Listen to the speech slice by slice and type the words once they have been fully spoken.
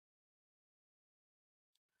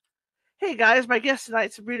Hey guys, my guest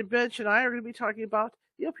tonight, Sabrina Bench, and I are going to be talking about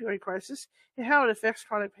the opioid crisis and how it affects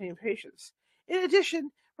chronic pain patients. In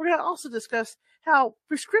addition, we're going to also discuss how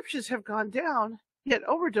prescriptions have gone down, yet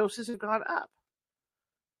overdoses have gone up.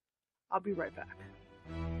 I'll be right back.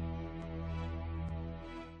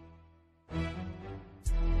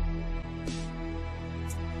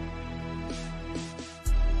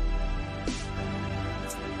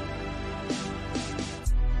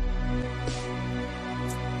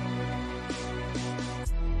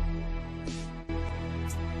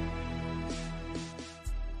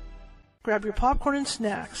 Grab your popcorn and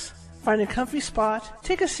snacks. Find a comfy spot,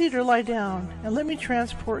 take a seat or lie down, and let me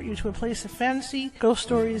transport you to a place of fantasy, ghost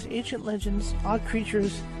stories, ancient legends, odd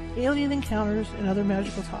creatures, alien encounters, and other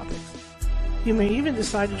magical topics. You may even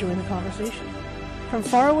decide to join the conversation. From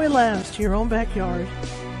faraway lands to your own backyard,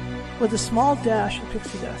 with a small dash of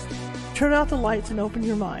pixie dust. Turn out the lights and open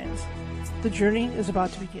your minds. The journey is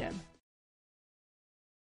about to begin.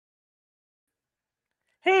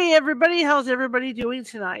 Hey everybody, how's everybody doing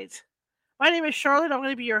tonight? My name is Charlotte. I'm going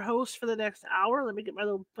to be your host for the next hour. Let me get my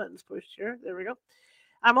little buttons pushed here. There we go.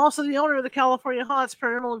 I'm also the owner of the California Haunts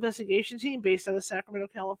Paranormal Investigation Team based out of Sacramento,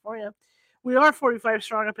 California. We are 45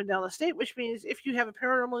 strong up and down the state, which means if you have a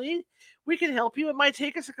paranormal need, we can help you. It might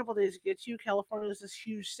take us a couple days to get to you. California is this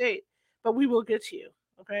huge state, but we will get to you.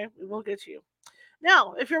 Okay? We will get to you.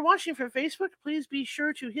 Now, if you're watching from Facebook, please be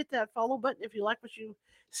sure to hit that follow button if you like what you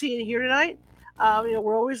see and hear tonight.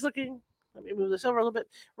 We're always looking. Let me move this over a little bit.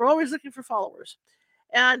 We're always looking for followers.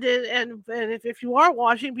 And if you are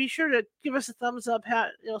watching, be sure to give us a thumbs up,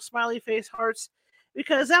 smiley face, hearts,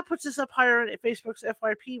 because that puts us up higher in Facebook's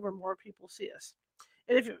FYP where more people see us.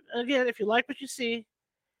 And if you like what you see,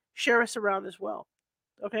 share us around as well.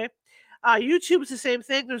 Okay. YouTube is the same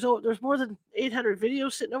thing. There's more than 800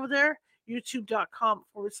 videos sitting over there.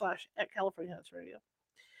 YouTube.com/@California Haunts Radio.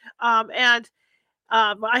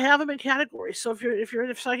 I have them in categories. So if you're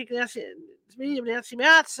into psychic medium Nancy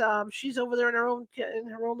Matz, she's over there in her own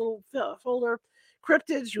little folder.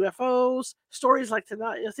 Cryptids, UFOs, stories like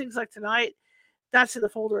tonight, things like tonight. That's in the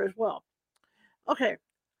folder as well. Okay.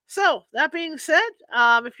 So that being said,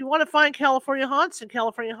 if you want to find California Haunts and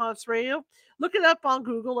California Haunts Radio, look it up on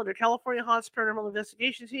Google under California Haunts Paranormal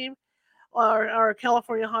Investigation Team or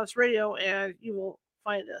California Haunts Radio, and you will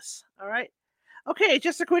find us. All right. Okay,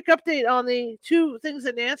 just a quick update on the two things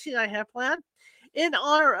that Nancy and I have planned. In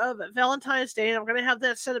honor of Valentine's Day, and I'm going to have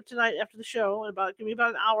that set up tonight after the show, give me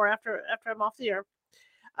about an hour after I'm off the air.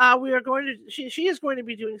 We are going to. She is going to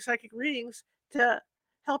be doing psychic readings to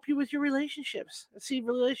help you with your relationships and see if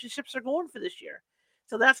relationships are going for this year.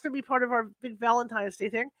 So that's going to be part of our big Valentine's Day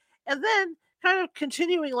thing. And then, kind of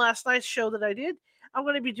continuing last night's show that I did, I'm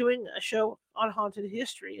going to be doing a show on haunted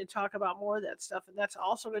history and talk about more of that stuff. And that's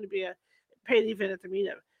also going to be a paid event at the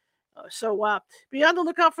meetup. So be on the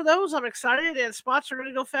lookout for those. I'm excited, and spots are going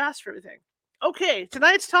to go fast for everything. Okay,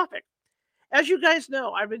 tonight's topic. As you guys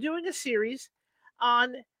know, I've been doing a series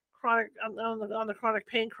on the chronic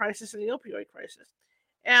pain crisis and the opioid crisis.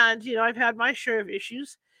 And, I've had my share of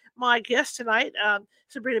issues. My guest tonight,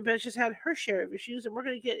 Sabrina Bench, has had her share of issues, and we're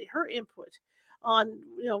going to get her input on,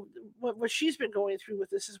 what she's been going through with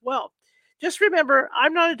this as well. Just remember,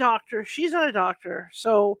 I'm not a doctor. She's not a doctor.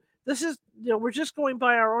 So this is, we're just going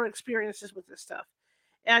by our own experiences with this stuff.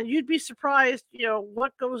 And you'd be surprised,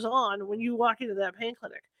 what goes on when you walk into that pain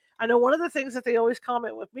clinic. I know one of the things that they always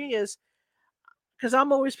comment with me is, because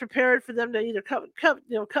I'm always prepared for them to either cut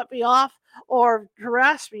me off or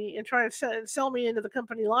harass me and try and sell me into the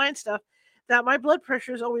company line stuff, that my blood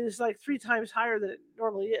pressure is always like 3 times higher than it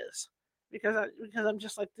normally is because I'm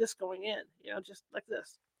just like this going in, just like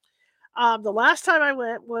this. The last time I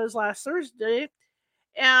went was last Thursday.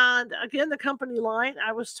 And again, the company line,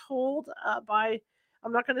 I was told by,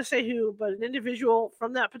 I'm not going to say who, but an individual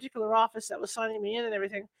from that particular office that was signing me in and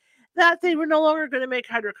everything, that they were no longer going to make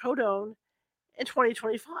hydrocodone in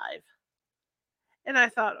 2025. And I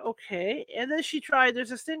thought, okay. And then she tried, there's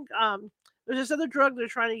this other drug they're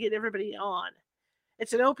trying to get everybody on.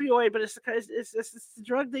 It's an opioid, but it's the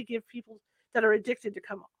drug they give people that are addicted to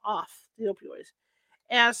come off the opioids.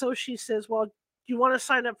 And so she says, well, do you want to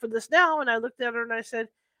sign up for this now? And I looked at her and I said,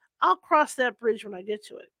 I'll cross that bridge when I get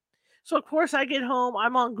to it. So, of course, I get home.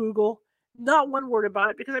 I'm on Google. Not one word about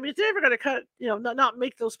it. Because, if they're ever going to cut, not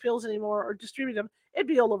make those pills anymore or distribute them, it'd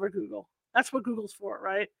be all over Google. That's what Google's for,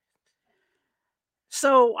 right?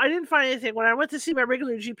 So I didn't find anything. When I went to see my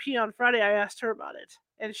regular GP on Friday, I asked her about it.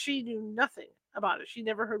 And she knew nothing about it. She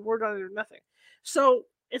never heard word on it or nothing. So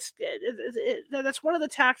that's one of the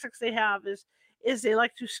tactics they have is they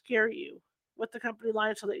like to scare you with the company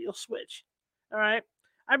line so that you'll switch. All right.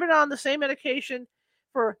 I've been on the same medication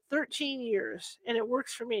for 13 years, and it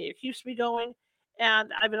works for me. It keeps me going,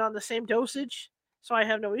 and I've been on the same dosage, so I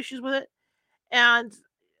have no issues with it. And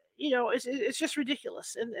it's just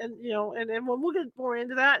ridiculous. And we'll get more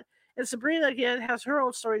into that. And Sabrina again has her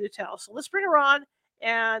own story to tell. So let's bring her on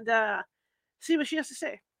and see what she has to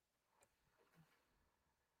say.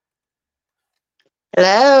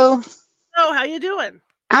 Hello. Oh, how you doing?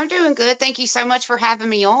 I'm doing good. Thank you so much for having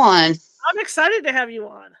me on. I'm excited to have you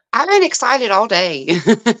on. I've been excited all day.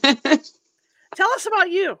 Tell us about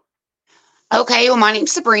you. Okay, well, my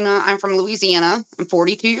name's Sabrina. I'm from Louisiana. I'm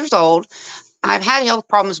 42 years old. I've had health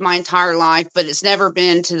problems my entire life, but it's never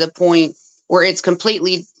been to the point where it's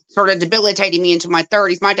completely sort of debilitating me into my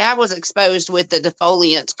 30s. My dad was exposed with the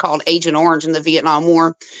defoliant called Agent Orange in the Vietnam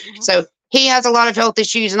War. Mm-hmm. So he has a lot of health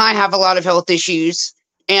issues, and I have a lot of health issues.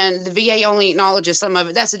 And the VA only acknowledges some of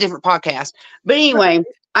it. That's a different podcast. But anyway,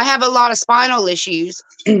 I have a lot of spinal issues.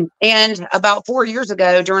 And about 4 years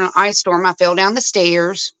ago, during an ice storm, I fell down the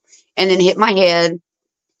stairs and then hit my head.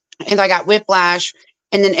 And I got whiplash.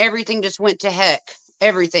 And then everything just went to heck.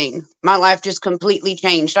 Everything. My life just completely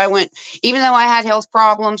changed. Even though I had health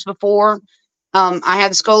problems before, I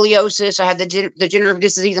had scoliosis, I had the degenerative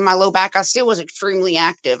disc disease in my low back, I still was extremely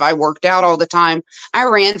active. I worked out all the time. I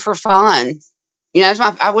ran for fun.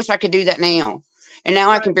 I wish I could do that now. And now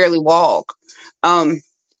I can barely walk.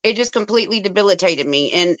 It just completely debilitated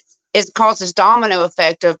me. And it caused this domino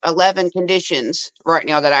effect of 11 conditions right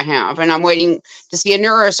now that I have. And I'm waiting to see a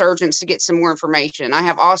neurosurgeon to get some more information. I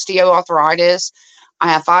have osteoarthritis. I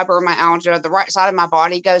have fibromyalgia. The right side of my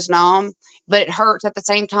body goes numb, but it hurts at the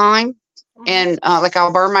same time. Mm-hmm. And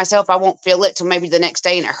I'll burn myself. I won't feel it till maybe the next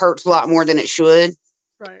day, and it hurts a lot more than it should.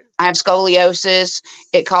 Right. I have scoliosis.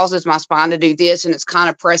 It causes my spine to do this, and it's kind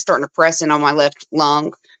of starting to press in on my left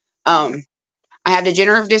lung. I have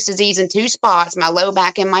degenerative disc disease in 2 spots, my low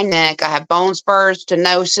back and my neck. I have bone spurs,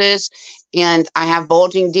 stenosis, and I have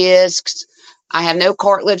bulging discs. I have no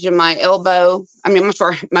cartilage in my elbow.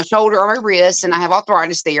 My shoulder or my wrist, and I have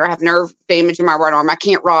arthritis there. I have nerve damage in my right arm. I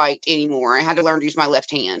can't write anymore. I had to learn to use my left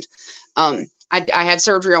hand. I had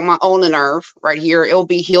surgery on my ulnar nerve right here. It'll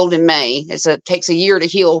be healed in May. It takes a year to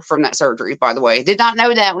heal from that surgery, by the way. Did not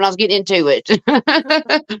know that when I was getting into it.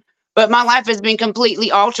 But my life has been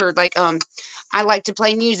completely altered. I like to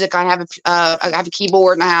play music. I have a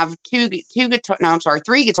keyboard, and I have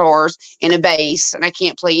 3 guitars and a bass, and I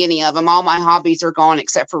can't play any of them. All my hobbies are gone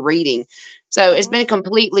except for reading. So it's been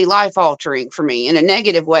completely life altering for me in a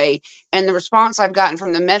negative way. And the response I've gotten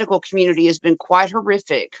from the medical community has been quite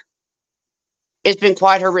horrific. It's been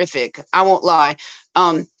quite horrific. I won't lie.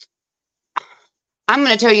 I'm going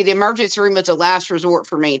to tell you, the emergency room is a last resort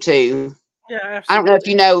for me too. Yeah, absolutely. I don't know if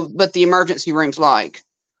you know what the emergency room's like.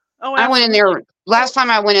 Oh, absolutely. I went in there last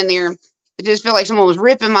time I went in there. It just felt like someone was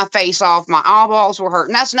ripping my face off. My eyeballs were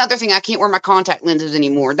hurting. That's another thing. I can't wear my contact lenses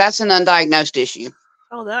anymore. That's an undiagnosed issue.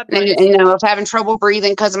 Oh, that. And, I was having trouble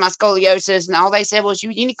breathing because of my scoliosis, and all they said was, "You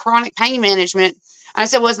need chronic pain management." I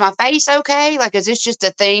said, "Was my face okay? Is this just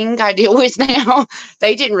a thing I deal with now?"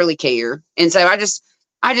 They didn't really care, and so I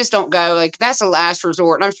just don't go. That's a last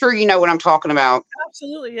resort, and I'm sure you know what I'm talking about.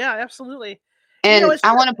 Absolutely, yeah, absolutely. And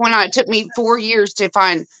I want to point out, it took me 4 years to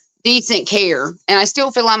find decent care, and I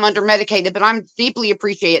still feel I'm under medicated, but I'm deeply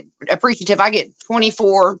appreciative. I get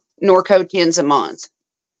 24 Norco-10s a month.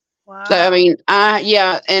 Wow. So and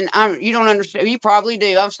you don't understand. You probably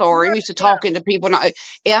do. I'm sorry. I'm used to talking to people.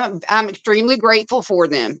 And I'm extremely grateful for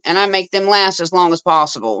them, and I make them last as long as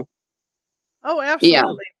possible. Oh,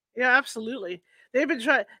 absolutely. Yeah, absolutely. They've been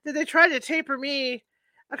they tried to taper me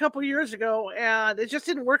a couple years ago, and it just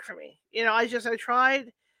didn't work for me. I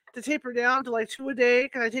tried to taper down to 2 a day,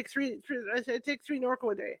 because I take three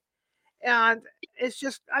Norco a day, and it's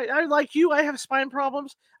just I like you. I have spine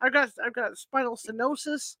problems. I've got spinal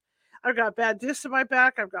stenosis. I've got bad discs in my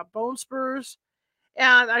back. I've got bone spurs,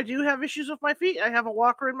 and I do have issues with my feet. I have a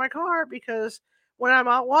walker in my car because when I'm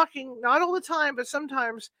out walking, not all the time, but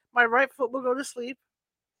sometimes my right foot will go to sleep,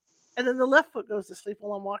 and then the left foot goes to sleep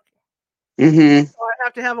while I'm walking. Mm-hmm. So I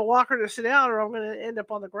have to have a walker to sit down, or I'm going to end up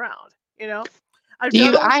on the ground.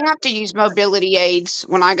 I have to use mobility aids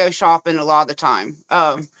when I go shopping a lot of the time,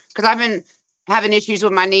 because I've been having issues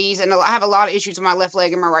with my knees, and I have a lot of issues with my left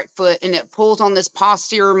leg and my right foot, and it pulls on this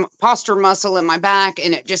posture muscle in my back,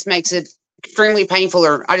 and it just makes it extremely painful,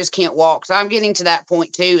 or I just can't walk. So I'm getting to that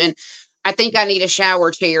point too, and I think I need a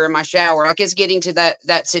shower chair in my shower. It's getting to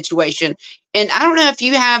that situation. And I don't know if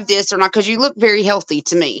you have this or not, because you look very healthy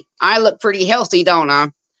to me. I look pretty healthy, don't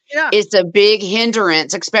I? Yeah. It's a big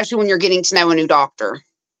hindrance, especially when you're getting to know a new doctor.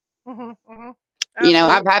 Mm-hmm, mm-hmm.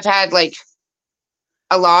 I've had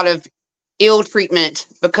a lot of ill treatment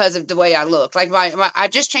because of the way I look. Like I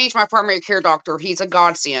just changed my primary care doctor. He's a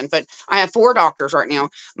godsend, but I have 4 doctors right now.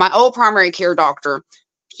 My old primary care doctor,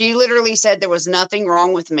 she literally said there was nothing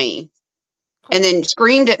wrong with me, and then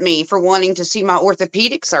screamed at me for wanting to see my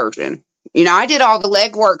orthopedic surgeon. You know, I did all the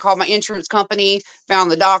legwork, called my insurance company, found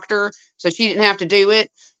the doctor, so she didn't have to do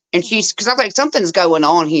it. And because I'm like, something's going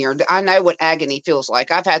on here. I know what agony feels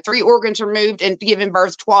like. I've had 3 organs removed and given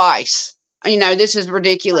birth twice. You know, this is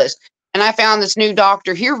ridiculous. And I found this new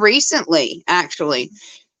doctor here recently, actually,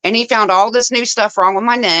 and he found all this new stuff wrong with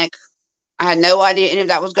my neck. I had no idea any of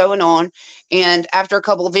that was going on. And after a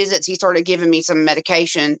couple of visits, he started giving me some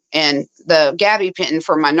medication and the gabapentin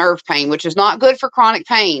for my nerve pain, which is not good for chronic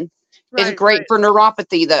pain. It's great for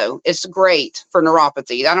neuropathy, though. It's great for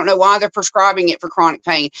neuropathy. I don't know why they're prescribing it for chronic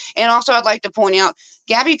pain. And also, I'd like to point out,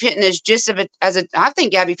 gabapentin is just I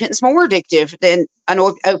think gabapentin is more addictive than an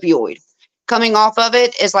opioid. Coming off of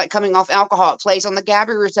it is like coming off alcohol. It plays on the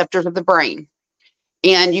GABA receptors of the brain.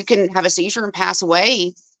 And you can have a seizure and pass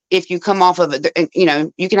away if you come off of it. You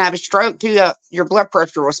know, you can have a stroke too. Your blood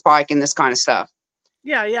pressure will spike and this kind of stuff.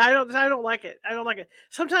 Yeah, I don't like it. I don't like it.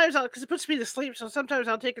 Sometimes because it puts me to sleep, so sometimes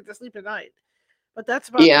I'll take it to sleep at night. But that's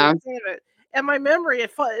about the extent of it. And my memory,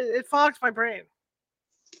 it fogs my brain.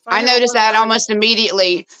 So I noticed that almost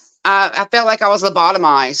immediately. I felt like I was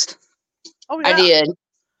lobotomized. Oh yeah, I did.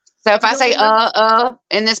 So if I say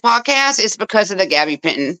in this podcast, it's because of the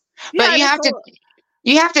gabapentin. But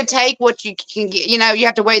you have to take what you can get. You know, you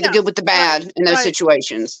have to weigh the good with the bad in those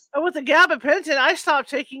situations. But with the gabapentin, I stopped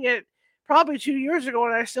taking it probably 2 years ago,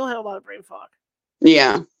 and I still had a lot of brain fog.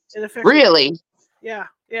 Yeah. Really? Yeah.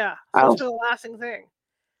 So it's been a lasting thing.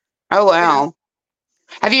 Oh wow.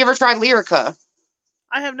 Yeah. Have you ever tried Lyrica?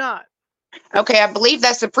 I have not. Okay, I believe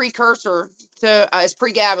that's the precursor to it's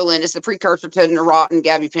pregabalin. It's the precursor to Neurontin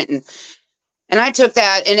gabapentin. And I took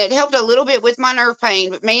that, and it helped a little bit with my nerve pain,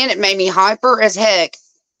 but man, it made me hyper as heck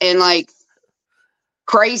and like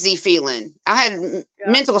crazy feeling. I had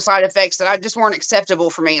mental side effects that just weren't acceptable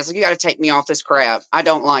for me. It's like, you got to take me off this crap. I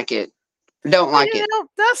don't like it. Don't like it. Know,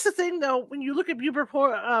 that's the thing, though. When you look at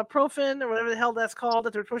ibuprofen or whatever the hell that's called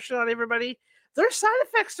that they're pushing on everybody, there's side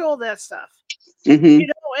effects to all that stuff. Mm-hmm. You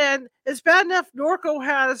know, and it's bad enough Norco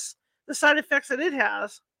has the side effects that it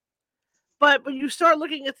has. But when you start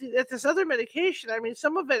looking at this other medication, I mean,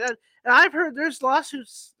 some of it, and I've heard there's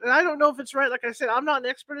lawsuits, and I don't know if it's right. Like I said, I'm not an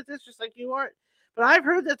expert at this, just like you aren't. But I've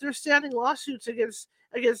heard that there's standing lawsuits against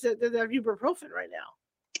the ibuprofen right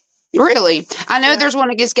now. Really? I know there's one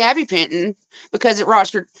against gabapentin because it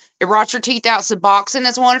rots your teeth out. Suboxone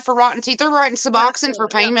is one for rotten teeth. They're writing Suboxone for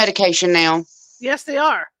pain medication now. Yes, they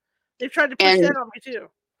are. They've tried to push that on me too.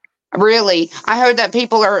 Really? I heard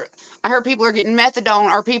people are getting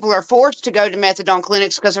methadone, or people are forced to go to methadone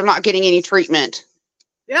clinics because they're not getting any treatment.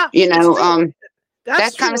 Yeah. You know,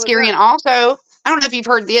 that's kind of scary. And also, I don't know if you've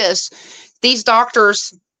heard this, these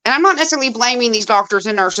doctors, and I'm not necessarily blaming these doctors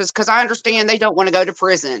and nurses because I understand they don't want to go to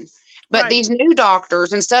prison. But these new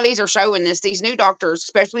doctors, and studies are showing this, these new doctors,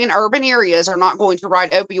 especially in urban areas, are not going to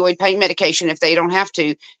write opioid pain medication if they don't have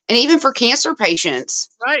to. And even for cancer patients.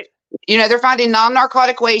 Right. You know, they're finding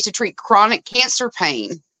non-narcotic ways to treat chronic cancer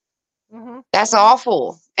pain. Mm-hmm. That's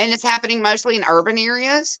awful. And it's happening mostly in urban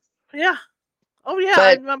areas. Yeah. Oh,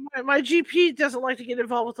 yeah. My GP doesn't like to get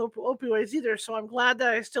involved with opioids either. So I'm glad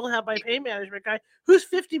that I still have my pain management guy who's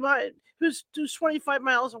 25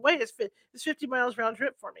 miles away. It's 50 miles round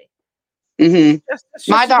trip for me.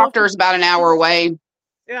 Mm-hmm. My doctor is about an hour away.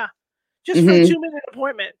 Yeah. Just for a 2-minute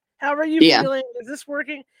appointment. How are you feeling? Is this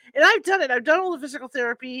working? And I've done it. I've done all the physical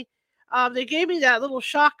therapy. They gave me that little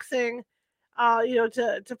shock thing,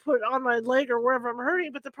 to put on my leg or wherever I'm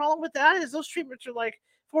hurting. But the problem with that is those treatments are like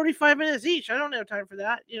 45 minutes each. I don't have time for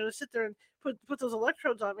that. You know, to sit there and put those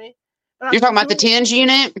electrodes on me. You're talking about the TENS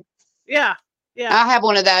unit? Yeah. I have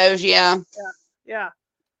one of those. Yeah.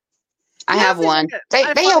 I have one. They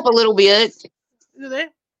help a little bit. Do they?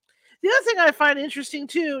 The other thing I find interesting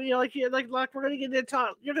too, you know, like we're going to get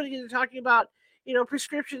into you're going to get into talking about, you know,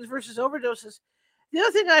 prescriptions versus overdoses. The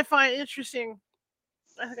other thing I find interesting,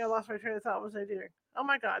 I think I lost my train of thought. What was I doing? Oh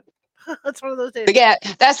my God, that's one of those days. Yeah,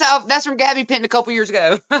 that's from gabapentin a couple years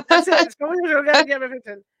ago. That's it. It's a couple years ago.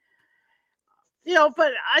 Gabapentin. You know,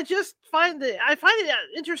 but I just find it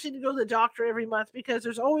interesting to go to the doctor every month because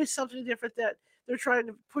there's always something different that they're trying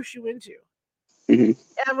to push you into. Mm-hmm.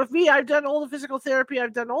 And with me, I've done all the physical therapy,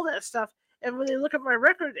 I've done all that stuff. And when they look at my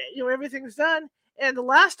record, you know, everything's done. And the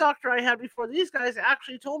last doctor I had before these guys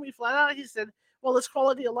actually told me flat out, he said, well, it's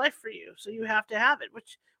quality of life for you, so you have to have it,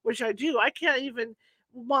 which I do. I can't even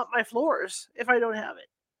mop my floors if I don't have it.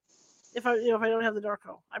 if I don't have the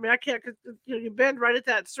narco. I mean, I can't. You bend right at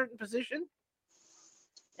that certain position,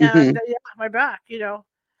 Hmm. and yeah, my back.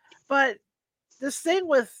 But this thing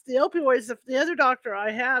with the opioids, the other doctor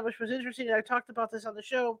I had, which was interesting, I talked about this on the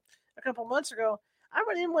show a couple months ago. I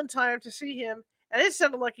went in one time to see him, and it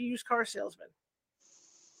sounded like a used car salesman.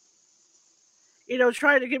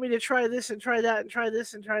 Trying to get me to try this and try that and try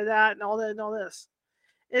this and try that and all that and all this.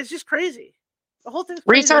 It's just crazy. The whole thing's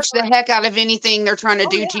crazy. Research the heck out of anything they're trying to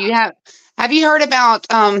Oh do yeah, to you. Have you heard about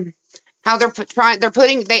how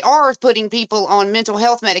they are putting people on mental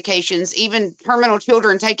health medications, even terminal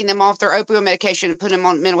children, taking them off their opioid medication and putting them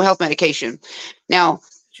on mental health medication. Now,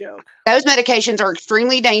 joke. those medications are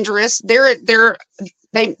extremely dangerous. They're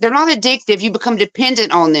not addictive. You become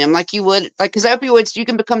dependent on them like you would, like, because opioids, you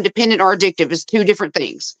can become dependent or addictive. It's two different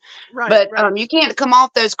things. Right, But right. you can't come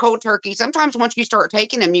off those cold turkey. Sometimes once you start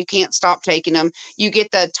taking them, you can't stop taking them. You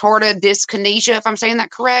get the tardive dyskinesia, if I'm saying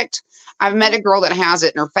that correct. I've met a girl that has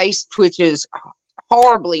it, and her face twitches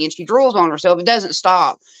horribly, and she drools on herself. It doesn't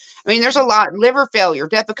stop. I mean, there's a lot. Liver failure,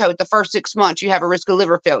 Depakote, the first 6 months, you have a risk of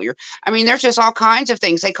liver failure. I mean, there's just all kinds of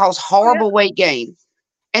things. They cause Oh yeah. horrible weight gain.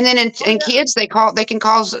 And then Oh in yeah. kids, they can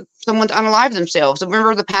cause someone to unalive themselves.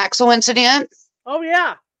 Remember the Paxil incident? Oh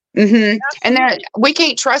yeah. Mm-hmm. And then Absolutely. we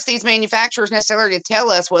can't trust these manufacturers necessarily to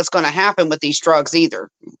tell us what's going to happen with these drugs either.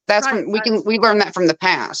 That's Right, from right. we learned that from the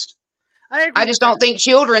past. I I agree just with that. don't think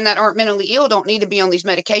children that aren't mentally ill don't need to be on these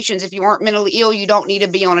medications. If you aren't mentally ill, you don't need to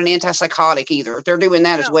be on an antipsychotic either. They're doing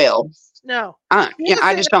that as No, well. no. The Yeah, other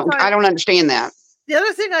I thing just I don't. find, I don't understand that. the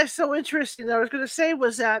other thing I so interesting that I was going to say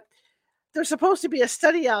was that there's supposed to be a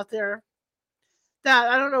study out there that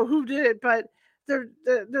I don't know who did it, but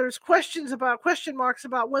there's question marks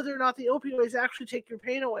about whether or not the opioids actually take your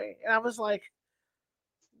pain away. And I was like,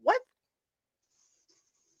 what?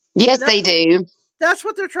 Yes, And they do. that's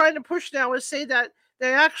what they're trying to push now, is say that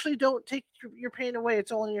they actually don't take your pain away.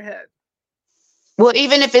 It's all in your head. Well,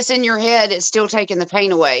 even if it's in your head, it's still taking the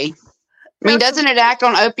pain away. I mean, doesn't it Absolutely. act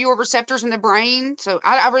on opioid receptors in the brain? So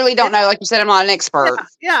I really Yeah, don't know. Like you said, I'm not an expert.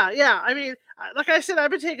 yeah. I mean, like I said,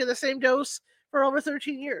 I've been taking the same dose for over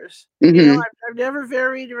 13 years. Hmm. I've never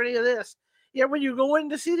varied or any of this. Yet when you go in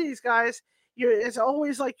to see these guys, it's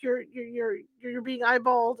always like you're being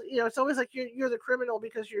eyeballed. It's always like you're the criminal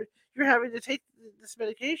because you're having to take this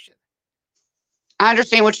medication. I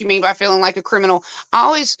understand what you mean by feeling like a criminal. I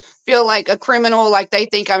always feel like a criminal, like they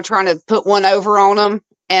think I'm trying to put one over on them,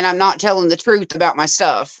 and I'm not telling the truth about my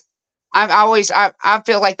stuff. I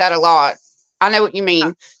feel like that a lot. I know what you Yeah,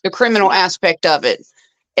 mean, the criminal yeah. aspect of it.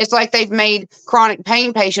 It's like they've made chronic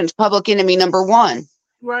pain patients public enemy number one,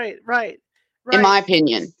 Right, right, in right. my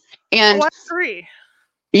opinion. Oh, And I agree.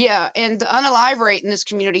 yeah, and the unalive rate in this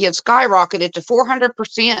community has skyrocketed to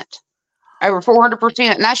 400%, over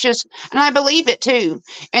 400%. And that's just, and I believe it too.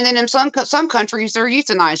 And then in some countries, they're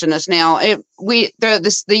euthanizing us now.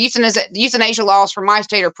 The euthanasia laws for my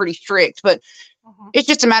state are pretty strict, but Mhm. it's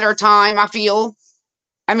just a matter of time, I feel.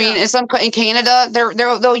 I mean, Yeah, in Canada, they'll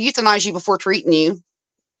euthanize you before treating you.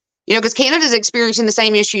 Because Canada's experiencing the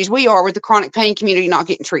same issues we are with the chronic pain community not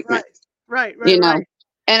getting treatment. right, right, You right, know, right,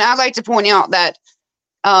 and I'd like to point out that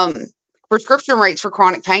um, prescription rates for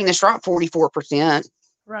chronic pain has dropped 44%,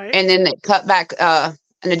 right. and then they cut back an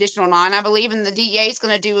additional 9, I believe, and the DEA is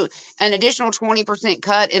going to do an additional 20%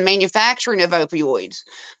 cut in manufacturing of opioids.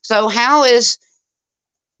 So how is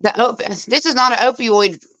this is not an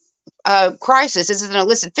opioid crisis. This is an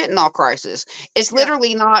illicit fentanyl crisis. It's Yeah.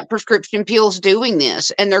 literally not prescription pills doing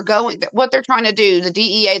this. And what they're trying to do, the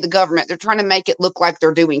DEA, the government, they're trying to make it look like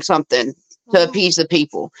they're doing something to Hmm. appease the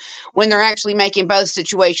people when they're Hmm. actually making both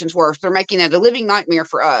situations worse. They're making it a living nightmare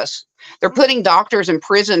for us. They're putting doctors in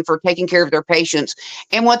prison for taking care of their patients.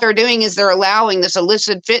 And what they're doing is they're allowing this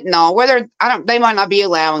illicit fentanyl, they might not be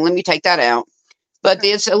allowing, let me take that out. But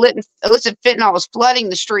Okay. this illicit fentanyl is flooding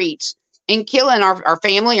the streets and killing our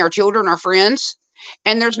family, our children, our friends.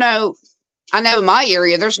 And I know in my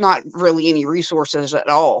area, there's not really any resources at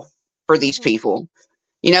all for these Hmm. people.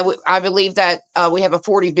 I believe that we have a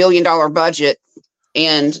 $40 billion budget,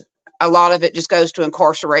 and a lot of it just goes to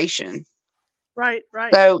incarceration. Right,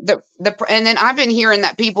 right, So and then I've been hearing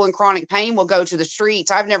that people in chronic pain will go to the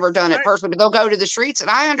streets. I've never done it right. personally, but they'll go to the streets, and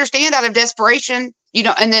I understand out of desperation,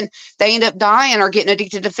 and then they end up dying or getting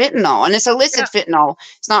addicted to fentanyl, and it's Yeah, illicit fentanyl.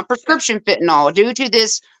 It's not yeah. prescription fentanyl. Due to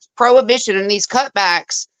this prohibition and these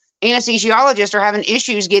cutbacks, anesthesiologists are having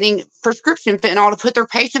issues getting prescription fentanyl to put their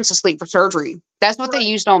patients to sleep for surgery. That's what they Right,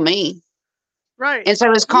 used on me, right. and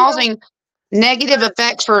so it's You know, causing negative right.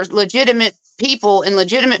 effects for legitimate people and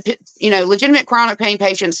legitimate chronic pain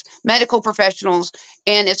patients, medical professionals,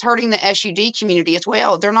 and it's hurting the SUD community as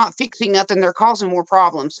well. They're not fixing nothing. They're causing more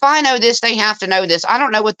problems. If I know this, they have to know this. I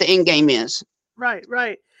don't know what the end game is. Right,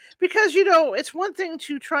 right. Because, it's one thing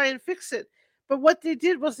to try and fix it, but what they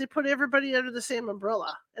did was they put everybody under the same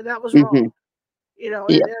umbrella, and that was wrong. Yeah.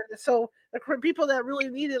 And so the people that really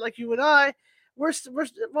need it, like you and I,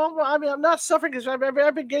 well, I mean, I'm not suffering because I've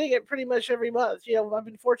been getting it pretty much every month. I've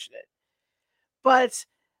been fortunate. But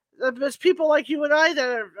there's people like you and I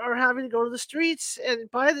that are having to go to the streets and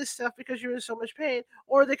buy this stuff because you're in so much pain,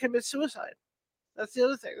 or they commit suicide. That's the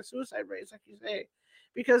other thing, the suicide rates, like you say,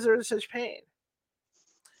 because they're in such pain.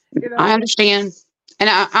 I understand. And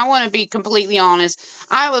I want to be completely honest.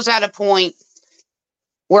 I was at a point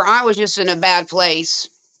where I was just in a bad place.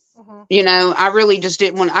 I really just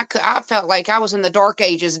didn't want. I felt like I was in the dark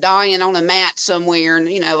ages, dying on a mat somewhere, and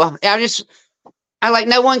I like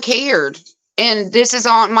no one cared. And this is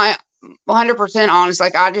on my 100% honest.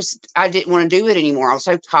 Like I didn't want to do it anymore. I was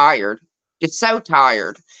so tired, just so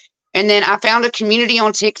tired. And then I found a community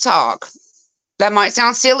on TikTok. That might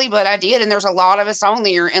sound silly, but I did. And there's a lot of us on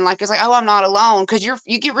there. And it's like, oh, I'm not alone. Because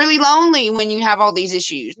you get really lonely when you have all these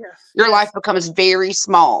issues. Yes. Your life becomes very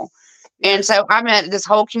small. Yes. And so I met this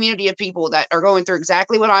whole community of people that are going through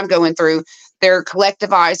exactly what I'm going through. They're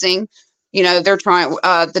collectivizing. They're trying,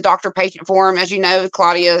 the doctor-patient forum, as you know,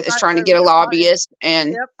 Claudia is trying to get a lobbyist.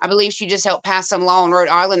 And I believe she just helped pass some law in Rhode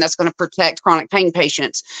Island that's going to protect chronic pain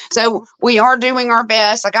patients. So we are doing our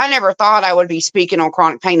best. Like I never thought I would be speaking on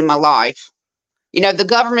chronic pain in my life. The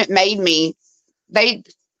government made me, they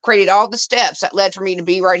created all the steps that led for me to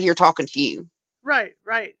be right here talking to you. Right.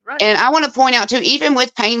 And I want to point out too, even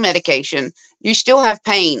with pain medication, you still have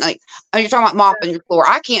pain. Like you're talking about mopping your floor.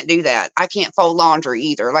 I can't do that. I can't fold laundry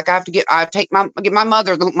either. Like I get my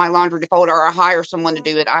mother my laundry to fold, or I hire someone to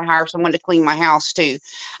do it. I hire someone to clean my house too.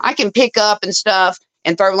 I can pick up and stuff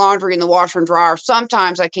and throw laundry in the washer and dryer.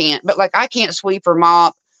 Sometimes I can't, but I can't sweep or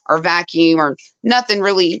mop or vacuum or nothing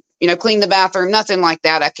really, clean the bathroom, nothing like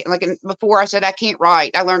that. I can't, before I said I can't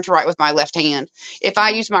write. I learned to write with my left hand. If I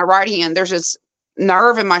use my right hand, there's this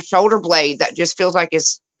nerve in my shoulder blade that just feels like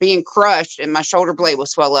it's being crushed, and my shoulder blade will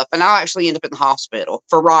swell up, and I'll actually end up in the hospital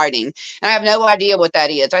for writing. And I have no idea what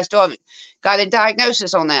that is. I still haven't got a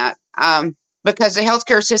diagnosis on that because the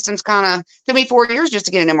healthcare system's took me 4 years just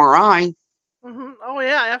to get an MRI. Oh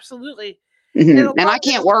yeah, absolutely. And I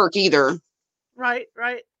can't work either. Right.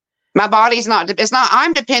 My body's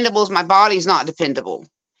I'm dependable as my body's not dependable.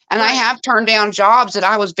 And I have turned down jobs that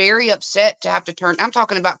I was very upset to have to turn. I'm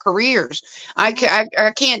talking about careers. I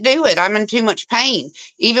can't do it. I'm in too much pain,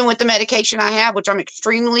 even with the medication I have, which I'm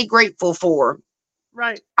extremely grateful for.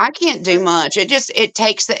 Right. I can't do much. It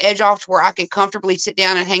takes the edge off to where I can comfortably sit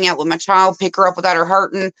down and hang out with my child, pick her up without her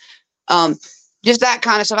hurting. Just that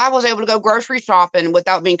kind of stuff. I was able to go grocery shopping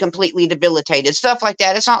without being completely debilitated. Stuff like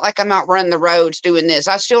that. It's not like I'm out running the roads doing this.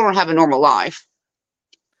 I still don't have a normal life.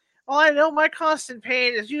 Well, I know my constant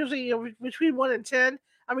pain is usually between 1 and 10.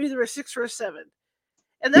 I'm either a 6 or a 7.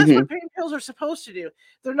 And that's what pain pills are supposed to do.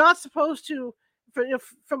 They're not supposed to,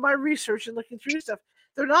 from my research and looking through stuff,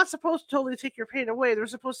 they're not supposed to totally take your pain away. They're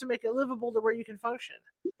supposed to make it livable to where you can function.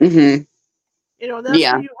 And that's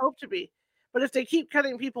where you hope to be. But if they keep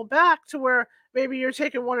cutting people back to where maybe you're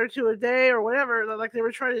taking 1 or 2 a day or whatever, like they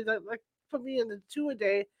were trying to put me in the 2 a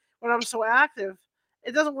day when I'm so active,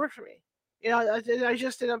 it doesn't work for me. I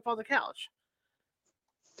just end up on the couch.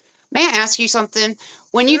 May I ask you something?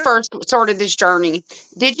 When you first started this journey,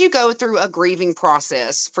 did you go through a grieving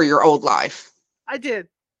process for your old life? I did.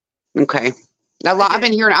 Okay. I've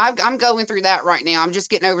been hearing, I'm going through that right now. I'm just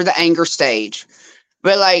getting over the anger stage.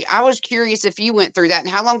 But I was curious if you went through that, and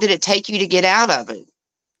how long did it take you to get out of it?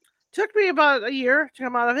 Took me about a year to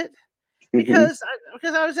come out of it because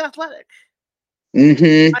I was athletic.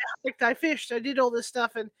 I fished. I did all this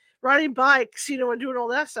stuff and riding bikes, and doing all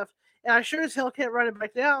that stuff. And I sure as hell can't ride a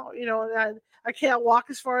bike now, and I can't walk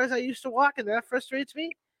as far as I used to walk, and that frustrates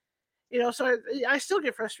me. So I still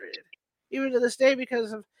get frustrated, even to this day,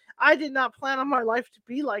 because I did not plan on my life to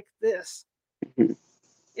be like this.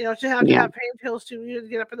 To have pain pills to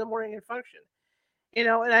get up in the morning and function. And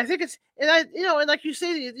I think and like you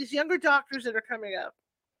say, these younger doctors that are coming up,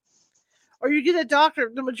 or you get a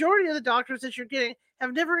doctor, the majority of the doctors that you're getting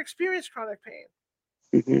have never experienced chronic pain.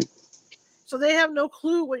 So they have no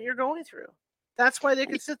clue what you're going through. That's why they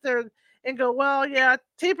can sit there and go, well, yeah,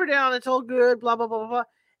 taper down, it's all good, blah, blah, blah, blah, blah.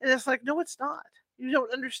 And it's like, no, it's not. You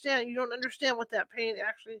don't understand. You don't understand what that pain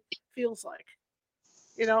actually feels like.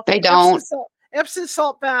 They don't. Epsom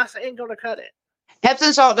salt bath ain't going to cut it.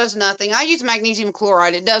 Epsom salt does nothing. I use magnesium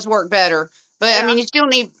chloride. It does work better, But I Yeah. mean, you still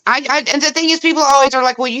need. And the thing is, people always are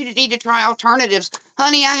like, "Well, you need to try alternatives,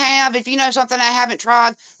 honey." I have. If you know something I haven't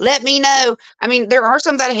tried, let me know. I mean, there are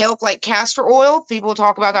some that help, like castor oil. People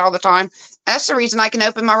talk about that all the time. That's the reason I can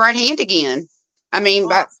open my right hand again. I mean,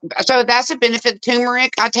 Awesome. so that's a benefit.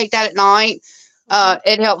 Turmeric, I take that at night. Hmm.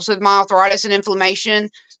 It helps with my arthritis and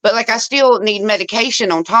inflammation. But like, I Yeah. still need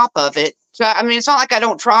medication on top of it. So I mean, it's not like I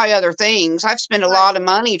don't try other things. I've spent a Right. lot of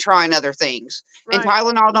money trying other things. And Right.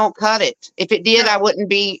 Tylenol don't cut it. If it did, I No. wouldn't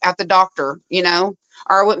be at the doctor, or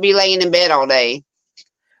I wouldn't be laying in bed all day.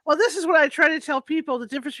 Well, this is what I try to tell people: the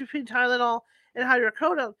difference between Tylenol and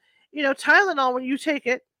hydrocodone. Tylenol, when you take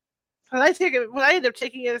it, when I take it, when I end up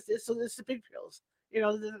taking it, it's the big pills.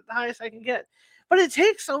 The highest I can get. But it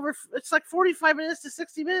takes it's like 45 minutes to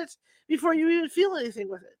 60 minutes before you even feel anything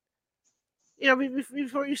with it.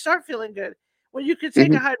 Before you start feeling good. When you could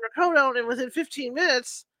take a Hmm. hydrocodone and within 15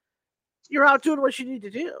 minutes, you're out doing what you need to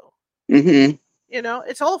do. Hmm.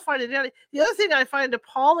 It's all fine and dandy. The other thing I find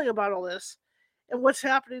appalling about all this and what's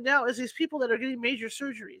happening now is these people that are getting major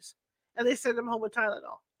surgeries and they send them home with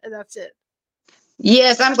Tylenol and that's it.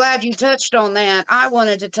 Yes, I'm glad you touched on that. I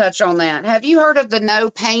wanted to touch on that. Have you heard of the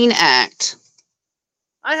No Pain Act?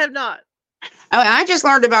 I have not. Oh, I just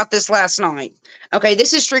learned about this last night. Okay,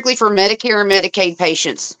 this is strictly for Medicare and Medicaid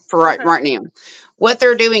patients for right, Okay. right now. What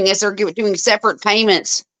they're doing is they're doing separate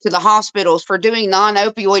payments to the hospitals for doing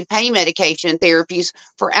non-opioid pain medication therapies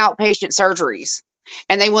for outpatient surgeries.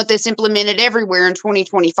 And they want this implemented everywhere in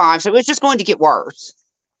 2025. So it's just going to get worse.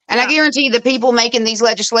 And I Yeah. guarantee the people making these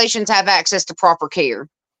legislations have access to proper care.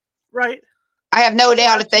 Right. I have no Oh,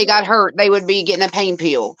 doubt if they got absolutely. hurt, they would be getting a pain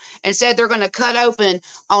pill. Instead, they're going to cut open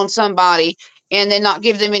on somebody and then not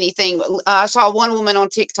give them anything. I saw one woman on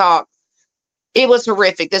TikTok. It was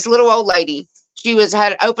horrific. This little old lady, she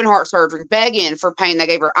had open heart surgery, begging for pain. They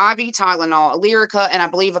gave her IV Tylenol, Lyrica, and I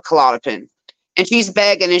believe a Klonopin. And she's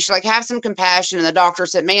begging, and she's like, "Have some compassion." And the doctor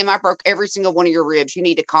said, "Ma'am, I broke every single one of your ribs. You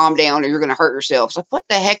need to calm down, or you're going to hurt yourself." So what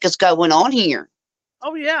the heck is going on here?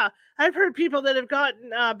 Oh yeah. I've heard people that have gotten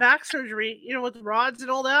back surgery, with the rods and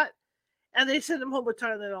all that, and they send them home with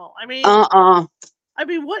Tylenol. Uh-uh.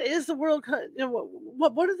 What is the world?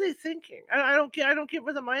 What are they thinking? I don't get. I don't get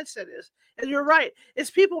where the mindset is. And you're right. It's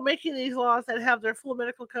people making these laws that have their full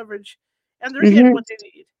medical coverage, and they're getting Hmm. what they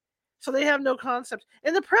need. So they have no concept.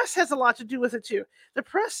 And the press has a lot to do with it too. The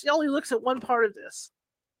press only looks at one part of this.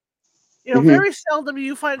 Hmm. Very seldom do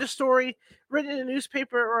you find a story written in a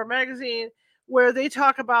newspaper or a magazine where they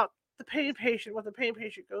talk about the pain patient, what the pain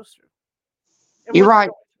patient goes through, and You're what they're right.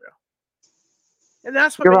 going through. And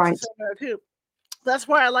that's what You're makes it right. so bad too. That's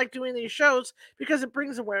why I like doing these shows because it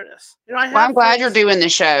brings awareness. I Well, have I'm glad you're friends. doing the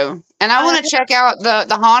show. And I I want to check out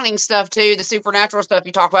the haunting stuff too, the supernatural stuff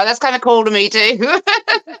you talk about. That's kind of cool to me too.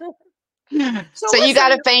 So So you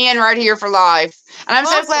got listen, a fan right here for life. And I'm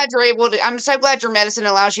so glad awesome. you're able to, I'm so glad your medicine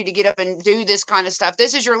allows you to get up and do this kind of stuff.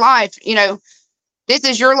 This is your life, this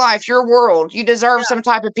is your life, your world. You deserve Yeah, some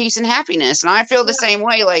type of peace and happiness. And I feel the yeah, same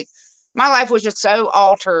way. Like, my life was just so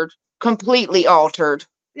altered, completely altered.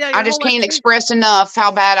 yeah. I Your just whole life can't changes. express enough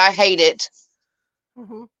how bad I hate it.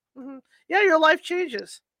 Hmm. Hmm. Yeah, your life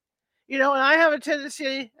changes. And I have a tendency.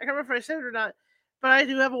 I can't remember if I said it or not, but I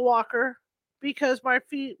do have a walker because my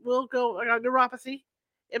feet will go. I got neuropathy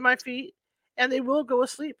in my feet, and they will go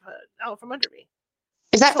asleep out from under me.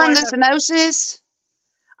 Is that So from I the have. stenosis?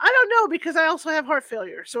 I don't know because I also have heart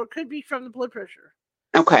failure, so it could be from the blood pressure.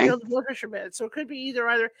 Okay. The blood pressure meds. So it could be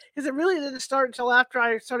either because it really didn't start until after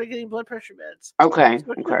I started getting blood pressure meds. Okay.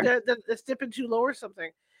 So it could Okay. that it's dipping too low or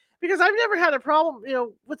something. Because I've never had a problem,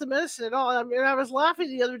 with the medicine at all. I mean, I was laughing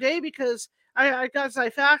the other day because I got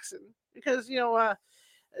Xifaxan because the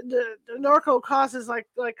narco causes like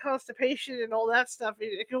constipation and all that stuff.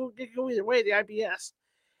 It can go either way, the IBS.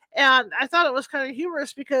 And I thought it was kind of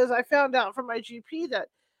humorous because I found out from my GP that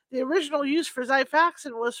the original use for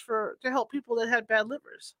Xifaxan was to help people that had bad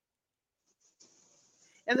livers.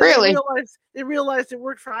 And then they Really? realized it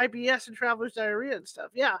worked for IBS and traveler's diarrhea and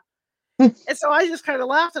stuff. Yeah. And so I just kind of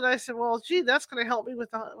laughed and I said, "Well, gee, that's going to help me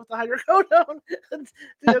with the hydrocodone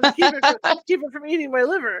to keep it from eating my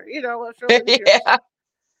liver, after all these years, Yeah.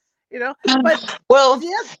 you know." But Well, the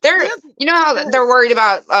other, they're, the other, you know how go ahead. they're worried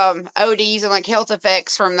about ODs and like health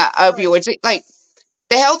effects from the Right. opioids. Like,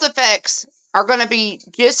 the health effects are going to be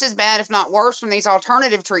just as bad, if not worse, from these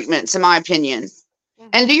alternative treatments, in my opinion.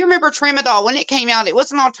 And Mm-hmm. do you remember Tramadol? When it came out, it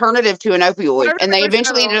was an alternative to an I opioid, and they remember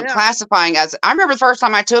eventually ended Tramadol. up Yeah. classifying as. I remember the first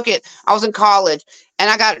time I took it, I was in college, and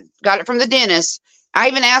I got it from the dentist. I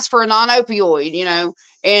even asked for a non-opioid,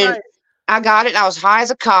 and Right. I got it. And I was high as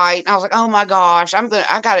a kite. And I was like, oh my gosh, I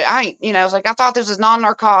got it. I was like, I thought this was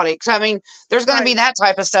non-narcotics. I mean, there's going to be Right. that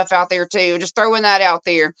type of stuff out there too. Just throwing that out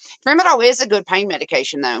there. Tramadol is a good pain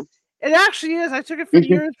medication though. It actually is. I took it for Mhm.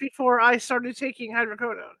 years before I started taking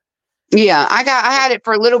hydrocodone. Yeah, I had it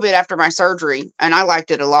for a little bit after my surgery, and I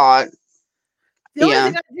liked it a lot. The only Yeah.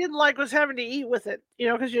 thing I didn't like was having to eat with it,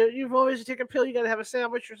 because you've always take a pill, you got to have a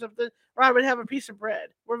sandwich or something, or I would have a piece of bread.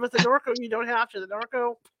 Where with the Norco, you don't have to. The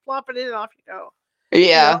Norco, plop it in and off you go. You know,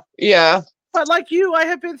 Yeah. Yeah. but like you, I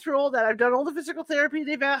have been through all that. I've done all the physical therapy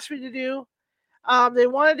they've asked me to do. They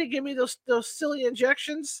wanted to give me those silly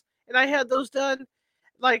injections, and I had those done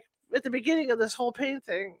like at the beginning of this whole pain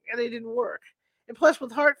thing, and they didn't work. And plus,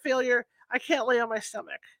 with heart failure, I can't lay on my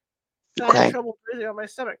stomach. I have Okay. trouble breathing on my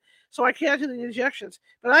stomach, so I can't do the injections.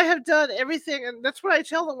 But I have done everything, and that's what I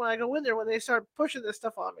tell them when I go in there when they start pushing this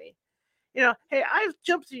stuff on me. Hey, I've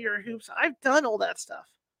jumped through your hoops. I've done all that stuff.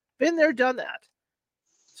 Been there, done that.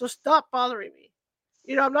 So stop bothering me.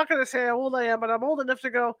 I'm not going to say how old I am, but I'm old enough to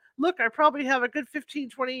go, look, I probably have a good 15,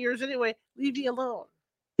 20 years anyway. Leave me alone.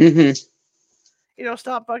 Hmm.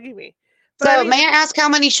 Stop bugging me. But I So, mean, may I ask how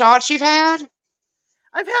many shots you've had?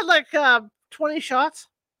 I've had like 20 shots.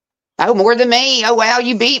 Oh, more than me. Oh, wow,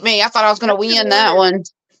 you beat me. I thought I was going to Back in win the early that days. one.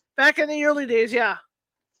 Back in the early days, yeah.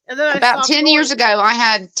 And then I About stopped 10 years going. ago, I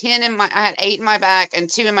had 8 in my back and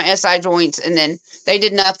 2 in my SI joints, and then they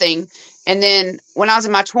did nothing. And then when I was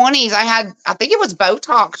in my 20s, I think it was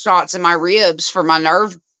Botox shots in my ribs for my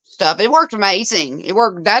nerve stuff. It worked amazing.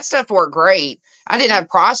 That stuff worked great.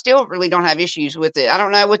 I still really don't have issues with it. I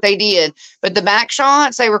don't know what they did, but the back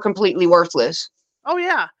shots, they were completely worthless. Oh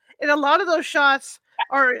yeah, and a lot of those shots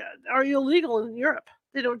are are illegal in Europe.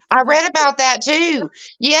 They don't. I read about that too.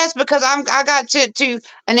 Yes, because I got to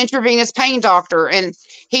an intravenous pain doctor, and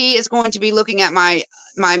he is going to be looking at my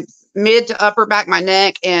mid to upper back, my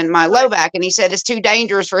neck, and my low Right, back, and he said it's too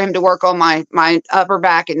dangerous for him to work on my upper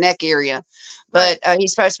back and neck area, right. but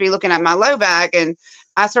he's supposed to be looking at my low back, and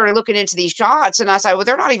I started looking into these shots, and I said, well,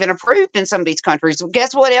 they're not even approved in some of these countries. Well,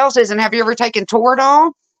 guess what else isn't? Have you ever taken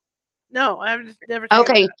Toradol? No, I've never taken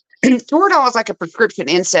Okay, that. Toradol is like a prescription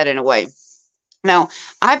NSAID in a way. Now,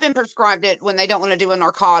 I've been prescribed it when they don't want to do a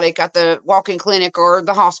narcotic at the walk-in clinic or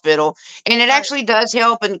the hospital, and it Right. actually does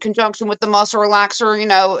help in conjunction with the muscle relaxer.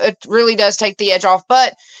 It really does take the edge off.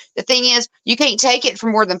 But the thing is, you can't take it for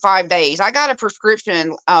more than 5 days. I got a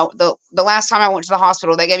prescription. The last time I went to the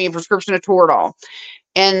hospital, they gave me a prescription of Toradol,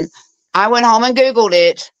 and I went home and Googled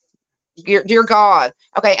it. Dear God.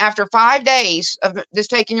 Okay, after 5 days of just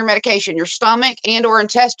taking your medication, your stomach and or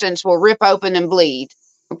intestines will rip open and bleed.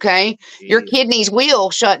 Okay, your Jeez. kidneys will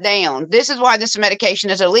shut down. This is why this medication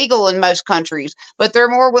is illegal in most countries, but they're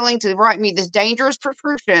more willing to write me this dangerous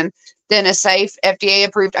prescription than a safe FDA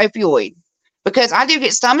approved opioid. Because I do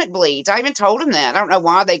get stomach bleeds. I even told them that. I don't know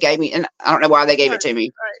why they gave me, and I don't know why they gave Right. it to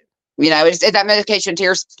me. Right. That medication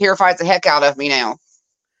terrifies the heck out of me now.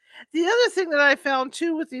 The other thing that I found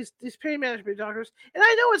too with these pain management doctors, and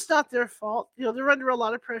I know it's not their fault. They're under a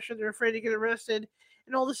lot of pressure. They're afraid to get arrested,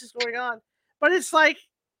 and all this is going on. But it's like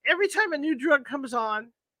every time a new drug comes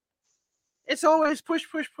on, it's always push,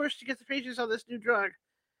 push, push to get the patients on this new drug.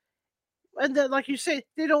 And then, like you say,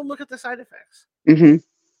 they don't look at the side effects Hmm.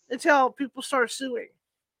 until people start suing.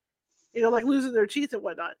 Like losing their teeth and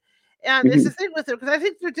whatnot. And it's the Hmm. thing with them because I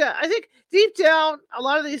think I think deep down, a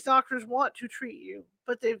lot of these doctors want to treat you,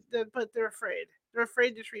 but they're afraid. They're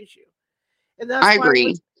afraid to treat you, and I that's why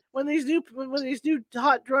agree. when these new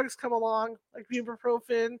hot drugs come along, like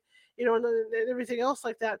ibuprofen, and everything else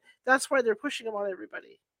like that, that's why they're pushing them on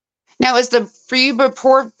everybody. Now, is the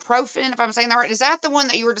ibuprofen, if I'm saying that right, is that the one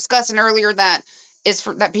that you were discussing earlier that is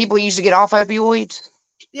for that people use to get off opioids?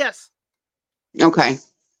 Yes, Okay.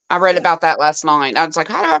 I read yeah, about that last night. I was like,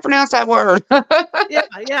 how do I pronounce that word? yeah,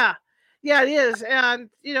 yeah. It is, and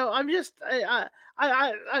I'm just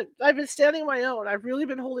I've been standing my own. I've really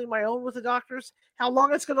been holding my own with the doctors. How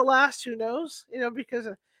long it's going to last, who knows? Because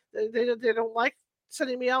they don't like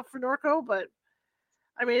sending me out for Norco, but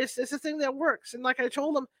I mean it's a thing that works. And like I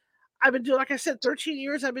told them, I've been doing, like I said, 13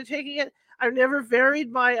 years. I've been taking it. I've never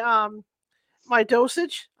varied my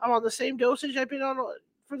dosage. I'm on the same dosage I've been on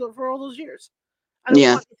for all those years. I don't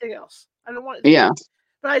Yeah. want anything else. I don't want anything Yeah. else.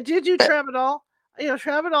 But I did do tramadol.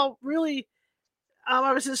 Tramadol really.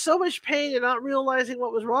 I was in so much pain and not realizing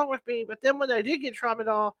what was wrong with me. But then when I did get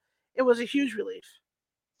tramadol, it was a huge relief.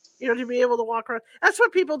 To be able to walk around. That's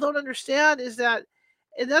what people don't understand is that,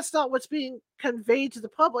 and that's not what's being conveyed to the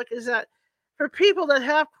public, is that for people that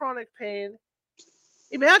have chronic pain,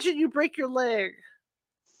 imagine you break your leg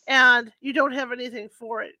and you don't have anything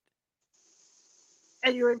for it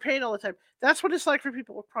and you're in pain all the time. That's what it's like for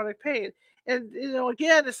people with chronic pain. And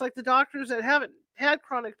again, it's like the doctors that haven't had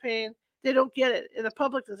chronic pain, they don't get it, and the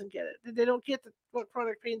public doesn't get it. They don't get what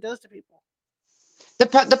chronic pain does to people.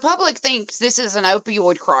 The public thinks this is an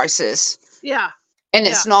opioid crisis, Yeah, and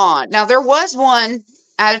yeah, it's not. Now there was one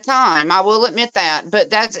at a time, I will admit that, but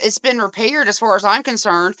it's been repaired as far as I'm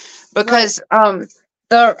concerned, right. because I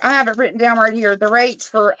have it written down right here. The rates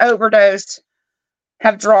for overdose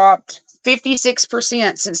have dropped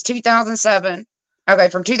 56% since 2007. Okay,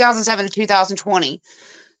 from 2007 to 2020,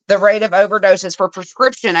 the rate of overdoses for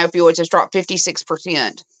prescription opioids has dropped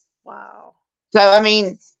 56%. Wow. So I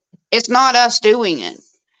mean, it's not us doing it.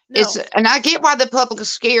 No. And I get why the public is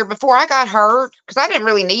scared. Before I got hurt, because I didn't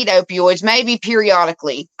really need opioids, maybe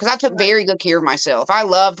periodically, because I took Right. very good care of myself. I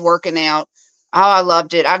loved working out. Oh, I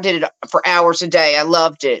loved it. I did it for hours a day. I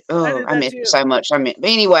loved it. I Oh, did I that miss it too. so much. But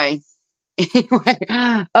anyway,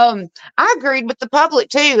 I agreed with the public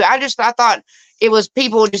too. I thought it was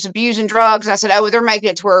people just abusing drugs. I said, oh, they're making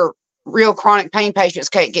it to where real chronic pain patients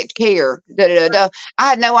can't get care. Da, da, da, da. I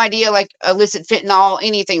had no idea, like illicit fentanyl,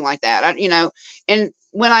 anything like that. And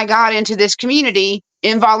when I got into this community,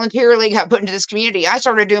 involuntarily got put into this community, I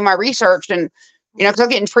started doing my research, and because I'm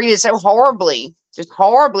getting treated so horribly, just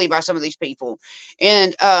horribly by some of these people.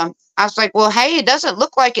 And I was like, well, hey, it doesn't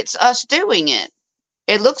look like it's us doing it.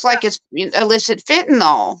 It looks Yeah. like it's illicit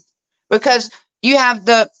fentanyl, because you have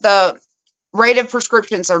the rate of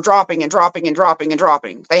prescriptions are dropping and dropping and dropping and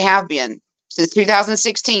dropping. They have been since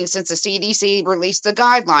 2016, since the CDC released the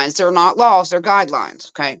guidelines. They're not laws, they're guidelines.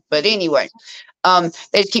 Okay. But anyway,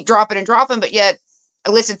 they keep dropping and dropping, but yet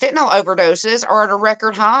illicit fentanyl overdoses are at a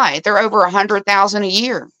record high. They're over 100,000 a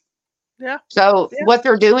year. Yeah. So Yeah. what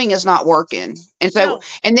they're doing is not working. And so, No.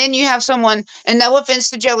 and then you have someone, and no offense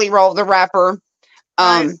to Jelly Roll, the rapper,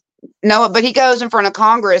 Right. no, but he goes in front of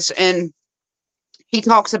Congress and he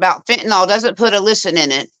talks about fentanyl, doesn't put illicit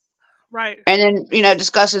in it, Right. and then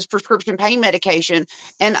discusses prescription pain medication.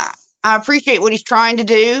 And I appreciate what he's trying to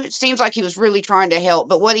do. It seems like he was really trying to help,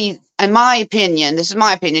 but in my opinion, this is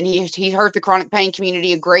my opinion, he hurt the chronic pain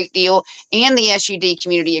community a great deal, and the SUD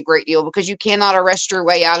community a great deal, because you cannot arrest your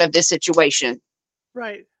way out of this situation.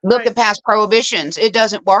 Right. Look Right. at past prohibitions. It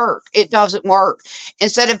doesn't work. It doesn't work.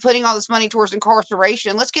 Instead of putting all this money towards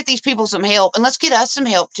incarceration, let's get these people some help, and let's get us some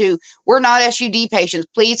help too. We're not SUD patients.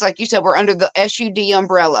 Please, like you said, we're under the SUD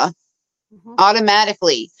umbrella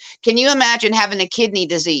automatically. Can you imagine having a kidney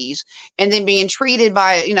disease and then being treated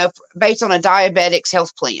by, based on a diabetic's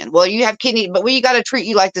health plan? Well, you have kidney, but we got to treat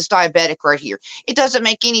you like this diabetic right here. It doesn't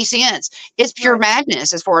make any sense. It's pure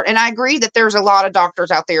madness as far. And I agree that there's a lot of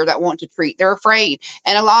doctors out there that want to treat. They're afraid.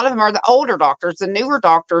 And a lot of them are the older doctors, the newer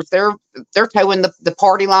doctors. They're towing the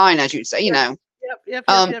party line, as you say, Yep.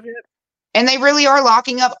 and they really are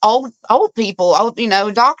locking up old people,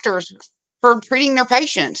 doctors, for treating their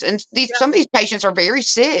patients. And some of these patients are very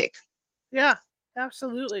sick. Yeah.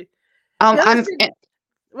 Absolutely. Um, The other I'm. thing,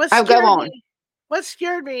 what I'll go scared on. me, what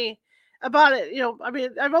scared me about it, I mean,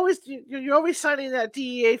 you're always signing that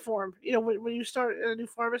DEA form, when you start at a new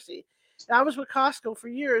pharmacy. And I was with Costco for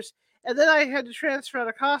years, and then I had to transfer out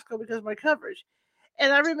of Costco because of my coverage.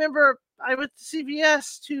 And I remember I went to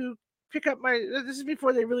CVS to pick up this is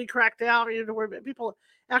before they really cracked down, to where people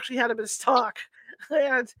actually had them in stock.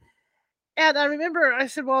 And I remember I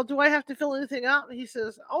said, well, do I have to fill anything out? And he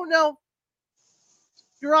says, oh no,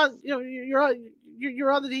 you're on, you're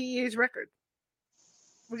on the DEA's record.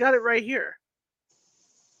 We got it right here.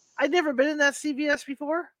 I'd never been in that CVS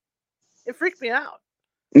before. It freaked me out.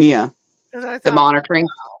 Yeah. Because I The thought, monitoring.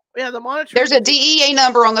 wow. Yeah, the monitoring. There's a DEA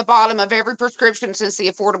number on the bottom of every prescription since the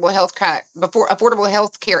Affordable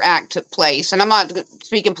Health Care Act took place. And I'm not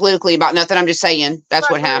speaking politically about nothing. I'm just saying that's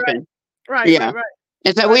what happened. Right.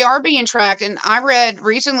 And so we are being tracked. And I read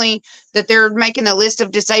recently that they're making a list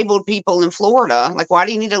of disabled people in Florida. Like, why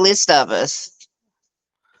do you need a list of us?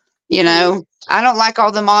 I don't like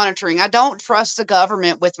all the monitoring. I don't trust the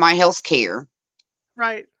government with my health care.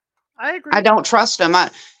 Right. I agree. I don't trust them.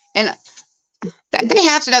 And they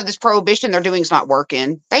have to know this prohibition they're doing is not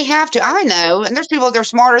working. They have to. I know. And there's people that are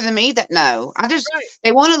smarter than me that know.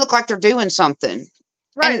 They want to look like they're doing something.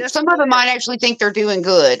 Right. And some of them might actually think they're doing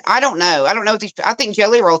good. I don't know. I don't know what I think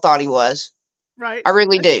Jelly Roll thought he was. Right. I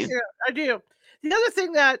really do. I do. The other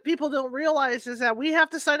thing that people don't realize is that we have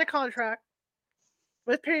to sign a contract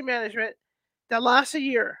with pain management that lasts a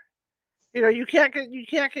year. You can't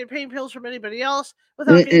get pain pills from anybody else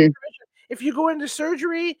without getting permission. If you go into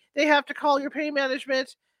surgery, they have to call your pain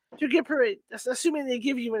management to get permission, assuming they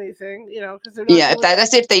give you anything, because they're not.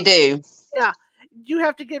 That's if they do. Yeah, you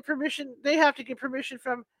have to get permission. They have to get permission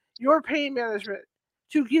from your pain management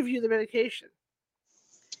to give you the medication.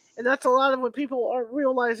 And that's a lot of what people aren't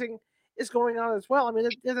realizing is going on as well. I mean,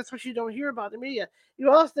 that's what you don't hear about in the media.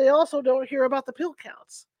 They also don't hear about the pill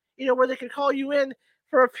counts. Where they can call you in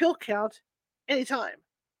for a pill count anytime.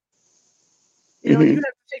 You have to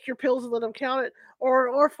take your pills and let them count it,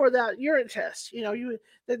 or for that urine test.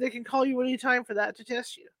 That they can call you anytime for that to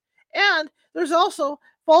test you. And there's also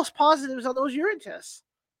false positives on those urine tests.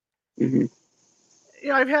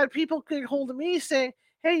 I've had people get hold of me saying,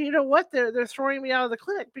 "Hey, you know what? They're throwing me out of the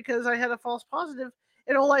clinic because I had a false positive,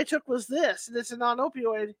 and all I took was this, and it's a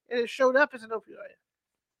non-opioid, and it showed up as an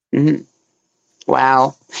opioid."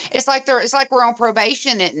 Wow, it's like we're on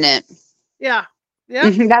probation, isn't it? Yeah.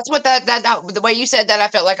 That's what that the way you said that, I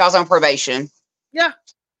felt like I was on probation. Yeah,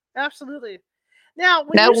 absolutely. Now,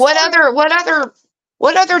 what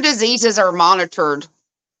other diseases are monitored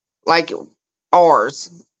like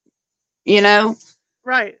ours?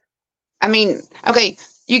 Right. I mean, okay,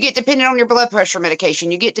 you get dependent on your blood pressure medication.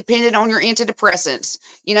 You get dependent on your antidepressants.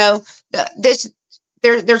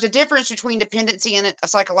 There's a difference between dependency and a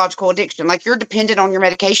psychological addiction. Like, you're dependent on your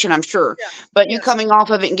medication, I'm sure, but you coming off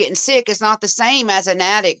of it and getting sick is not the same as an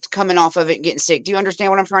addict coming off of it and getting sick. Do you understand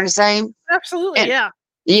what I'm trying to say? Absolutely.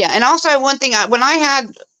 Yeah. And also one thing, I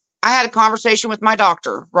had a conversation with my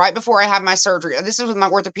doctor right before I had my surgery. This is with my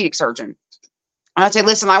orthopedic surgeon. And I said,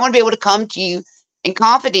 listen, I want to be able to come to you in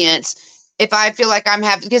confidence if I feel like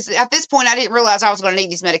because at this point I didn't realize I was going to need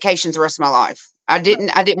these medications the rest of my life. I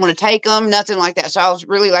didn't want to take them, nothing like that. So I was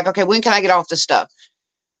really like, okay, when can I get off this stuff?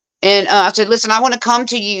 And I said, listen, I want to come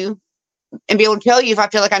to you and be able to tell you if I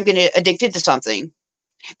feel like I'm getting addicted to something.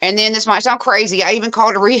 And then, this might sound crazy, I even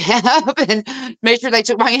called a rehab and made sure they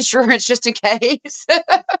took my insurance just in case.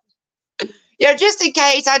 Just in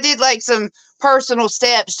case. I did like some personal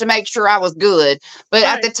steps to make sure I was good. But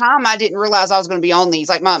at the time, I didn't realize I was going to be on these.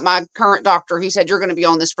 Like my current doctor, he said, you're going to be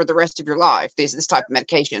on this for the rest of your life, this type of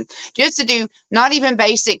medication, just to do not even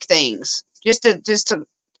basic things, just to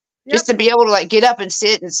be able to like get up and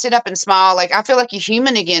sit up and smile. Like, I feel like you're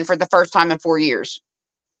human again for the first time in 4 years.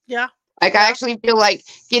 Yeah. Like, I actually feel like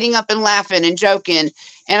getting up and laughing and joking,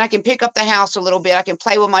 and I can pick up the house a little bit. I can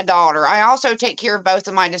play with my daughter. I also take care of both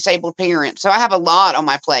of my disabled parents. So I have a lot on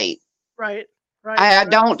my plate. Right. I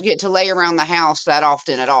don't get to lay around the house that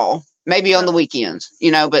often at all. Maybe on the weekends,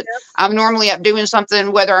 but I'm normally up doing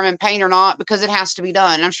something, whether I'm in pain or not, because it has to be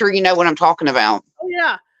done. I'm sure you know what I'm talking about. Oh,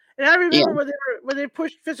 yeah. And I remember when they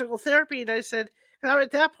pushed physical therapy, and I said,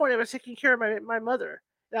 at that point I was taking care of my mother.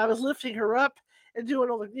 And I was lifting her up and doing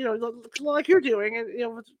all the, like you're doing.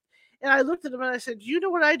 And I looked at him and I said, do you know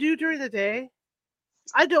what I do during the day?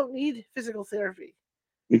 I don't need physical therapy.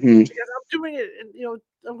 Because I'm doing it, and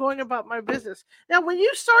I'm going about my business. Now, when you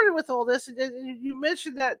started with all this, and you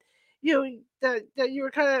mentioned that that you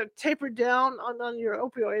were kind of tapered down on your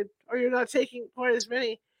opioid, or you're not taking quite as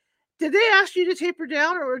many. Did they ask you to taper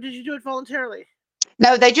down, or did you do it voluntarily?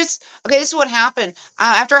 No, this is what happened.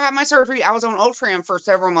 After I had my surgery, I was on Ultram for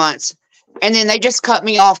several months, and then they just cut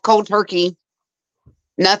me off cold turkey,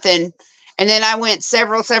 nothing. And then I went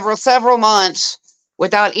several months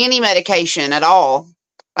without any medication at all.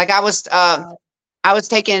 Like, I was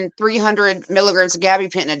taking 300 milligrams of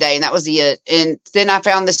gabapentin a day, and that was it. And then I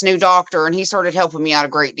found this new doctor, and he started helping me out a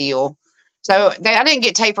great deal. So I didn't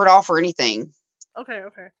get tapered off or anything. Okay.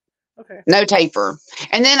 No taper.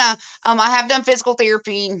 And then I have done physical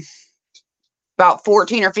therapy about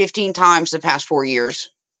 14 or 15 times the past 4 years.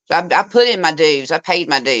 So I put in my dues. I paid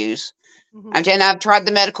my dues. And I've tried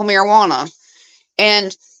the medical marijuana,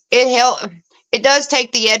 and it helped. It does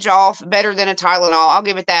take the edge off better than a Tylenol. I'll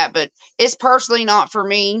give it that, but it's personally not for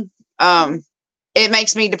me. It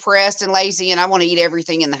makes me depressed and lazy, and I want to eat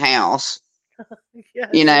everything in the house.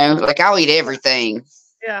 Like, I'll eat everything.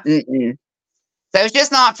 Yeah. So it's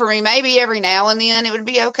just not for me. Maybe every now and then it would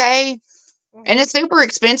be okay. And it's super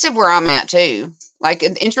expensive where I'm at too. Like,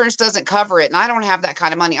 insurance doesn't cover it, and I don't have that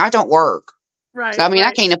kind of money. I don't work. Right. So,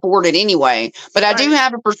 I can't afford it anyway. But I do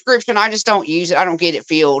have a prescription. I just don't use it. I don't get it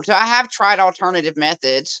filled. So I have tried alternative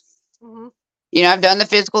methods. I've done the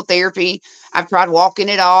physical therapy. I've tried walking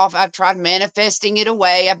it off. I've tried manifesting it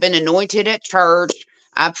away. I've been anointed at church.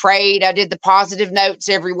 I prayed. I did the positive notes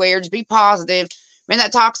everywhere. Just be positive.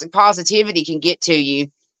 That toxic positivity can get to you.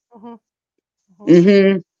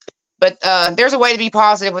 But there's a way to be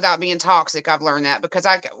positive without being toxic. I've learned that because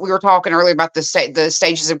we were talking earlier about the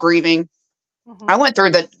stages of grieving. I went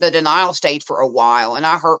through the denial stage for a while, and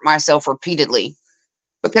I hurt myself repeatedly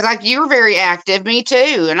because, like, you're very active, me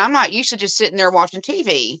too. And I'm not used to just sitting there watching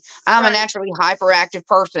TV. I'm a naturally hyperactive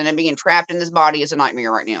person, and being trapped in this body is a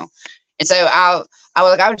nightmare right now. And so I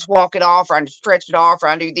would just walk it off, or I'd stretch it off, or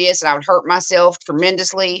I'd do this, and I would hurt myself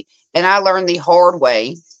tremendously. And I learned the hard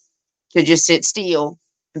way to just sit still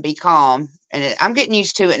and be calm. And I'm getting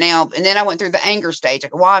used to it now. And then I went through the anger stage.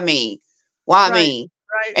 Like, why me? Why Right. me?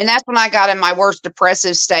 Right. And that's when I got in my worst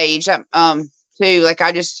depressive stage. Too. Like,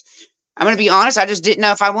 I'm going to be honest. I just didn't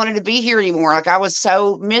know if I wanted to be here anymore. Like, I was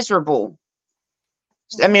so miserable.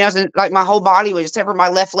 I mean, I was like, my whole body was, except for my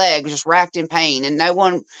left leg, was just racked in pain. And I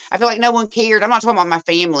feel like no one cared. I'm not talking about my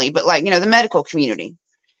family, but like, the medical community.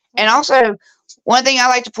 And also, one thing I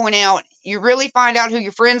like to point out, you really find out who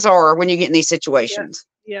your friends are when you get in these situations.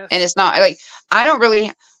 Yes. And it's not like, I don't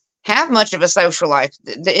really have much of a social life.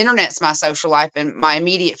 The internet's my social life, and my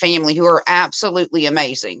immediate family, who are absolutely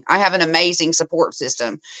amazing. I have an amazing support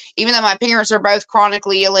system. Even though my parents are both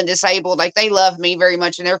chronically ill and disabled, like, they love me very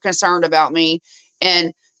much and they're concerned about me.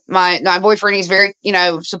 And my boyfriend, he's very,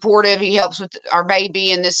 supportive. He helps with our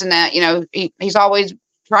baby and this and that. He's always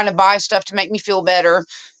trying to buy stuff to make me feel better,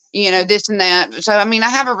 this and that. So, I mean, I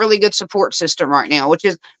have a really good support system right now, which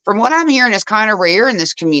is, from what I'm hearing, is kind of rare in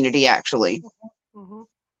this community, actually.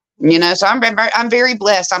 So I'm very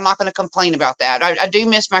blessed. I'm not going to complain about that. I do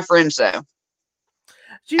miss my friends, though.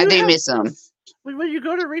 I do miss them. When you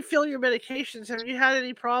go to refill your medications, have you had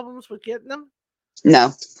any problems with getting them?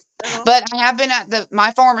 No. But I have been at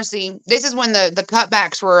my pharmacy. This is when the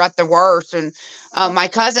cutbacks were at the worst. And my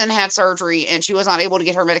cousin had surgery and she was not able to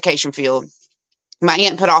get her medication filled. My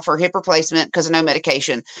aunt put off her hip replacement because of no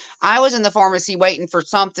medication. I was in the pharmacy waiting for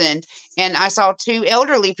something, and I saw two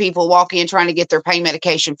elderly people walk in trying to get their pain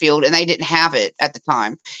medication filled, and they didn't have it at the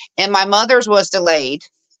time. And my mother's was delayed,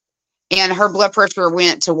 and her blood pressure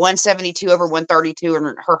went to 172 over 132, and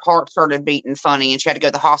her heart started beating funny, and she had to go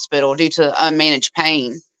to the hospital due to unmanaged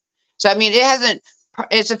pain. So, I mean,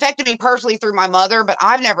 it's affected me personally through my mother, but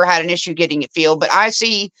I've never had an issue getting it filled. But I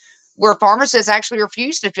see where pharmacists actually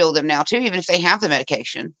refuse to fill them now, too, even if they have the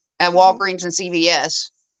medication at Walgreens and CVS.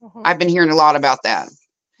 I've been hearing a lot about that.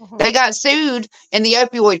 They got sued in the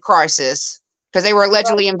opioid crisis because they were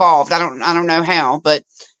allegedly involved. I don't know how,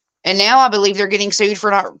 and now I believe they're getting sued for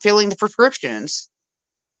not filling the prescriptions.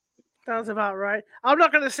 Sounds about right. I'm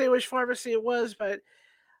not going to say which pharmacy it was, but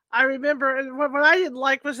I remember, and what I didn't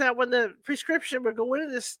like was that when the prescription would go into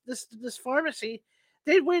this pharmacy,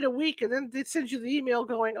 they'd wait a week and then they'd send you the email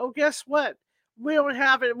going, "Oh, guess what? We don't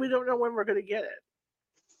have it. We don't know when we're going to get it."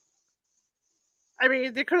 I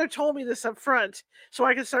mean, they could have told me this up front so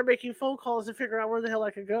I could start making phone calls and figure out where the hell I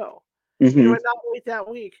could go. And not wait that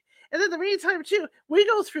week. And in the meantime, too, we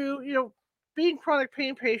go through, being chronic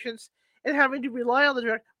pain patients and having to rely on the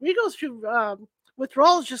drug. We go through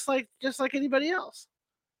withdrawals just like anybody else.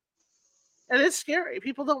 And it's scary.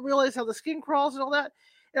 People don't realize how the skin crawls and all that.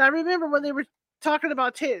 And I remember when they were talking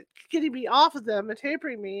about getting me off of them and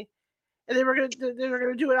tapering me, and they were gonna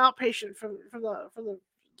do an outpatient from the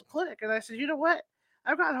clinic. And I said, you know what?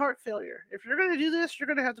 I've got heart failure. If you're gonna do this, you're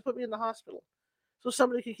gonna have to put me in the hospital so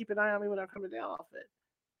somebody can keep an eye on me when I'm coming down off it.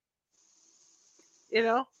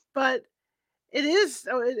 But it is.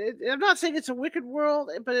 I'm not saying it's a wicked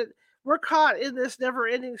world, but we're caught in this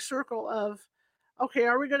never-ending circle of, okay,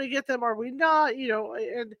 are we going to get them? Are we not?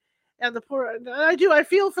 And the poor. And I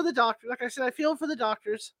feel for the doctor. Like I said, I feel for the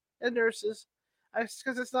doctors and nurses,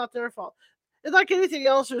 because it's not their fault. It's like anything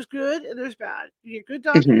else. There's good and there's bad. You get good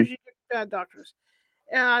doctors, you get bad doctors,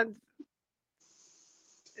 and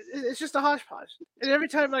it's just a hodgepodge. And every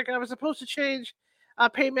time, like, I was supposed to change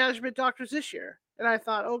pain management doctors this year, and I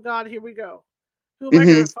thought, oh God, here we go. Who am I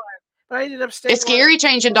going to find? But I ended up staying. It's scary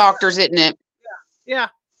changing doctors, isn't it? Yeah.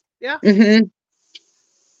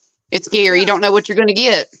 It's scary. You don't know what you're going to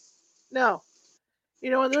get. No.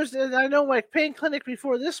 And I know my pain clinic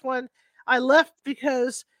before this one, I left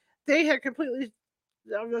because they had completely,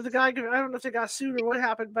 the guy, I don't know if they got sued or what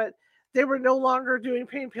happened, but they were no longer doing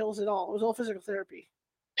pain pills at all. It was all physical therapy.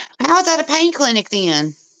 How is that a pain clinic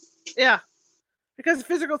then? Yeah. Because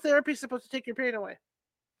physical therapy is supposed to take your pain away.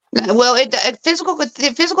 Well,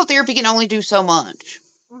 physical therapy can only do so much.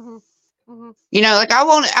 Like, I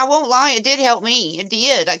won't lie, it did help me. It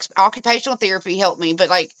did. Like, occupational therapy helped me, but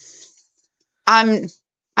like, I'm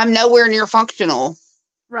nowhere near functional.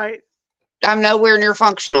 Right. I'm nowhere near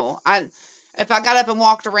functional. If I got up and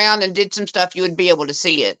walked around and did some stuff, you would be able to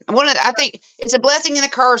see it. I think it's a blessing and a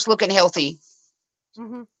curse looking healthy.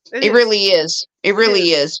 It really is. It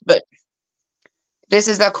really is. But this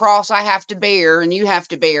is the cross I have to bear, and you have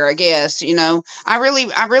to bear, I guess. I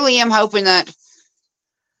really am hoping that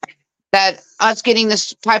us getting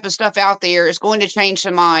this type of stuff out there is going to change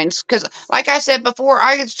some minds. Because, like I said before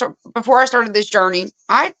I started this journey,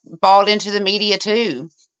 I bought into the media too.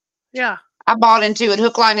 Yeah, I bought into it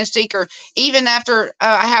hook, line, and sinker. Even after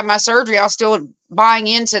I had my surgery, I was still buying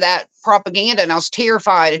into that propaganda, and I was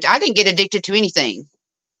terrified. I didn't get addicted to anything.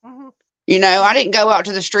 You know, I didn't go out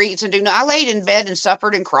to the streets and I laid in bed and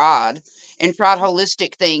suffered and cried and tried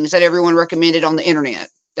holistic things that everyone recommended on the internet.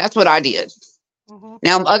 That's what I did. Hmm.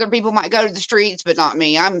 Now, other people might go to the streets, but not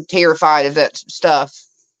me. I'm terrified of that stuff.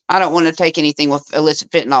 I don't want to take anything with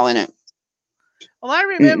illicit fentanyl in it. Well, I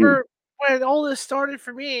Mm-mm. remember when all this started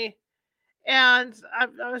for me, and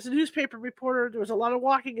I was a newspaper reporter. There was a lot of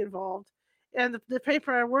walking involved, and the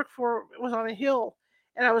paper I worked for was on a hill,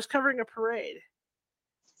 and I was covering a parade.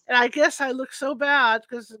 And I guess I looked so bad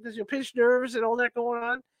because you pinched nerves and all that going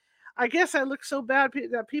on. I guess I looked so bad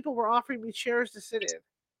that people were offering me chairs to sit in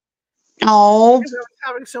Oh, because I was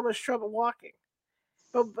having so much trouble walking.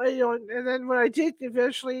 But and then when I did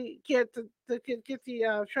eventually get the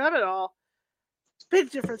tramadol, big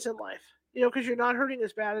difference in life. Because you're not hurting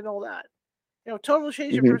as bad and all that. Total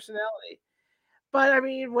change of hmm personality. But I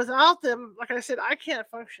mean, without them, like I said, I can't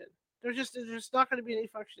function. There's just not going to be any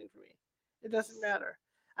functioning for me. It doesn't matter.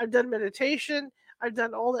 I've done meditation. I've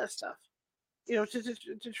done all that stuff.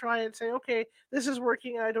 To try and say, okay, this is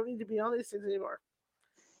working. I don't need to be on these things anymore.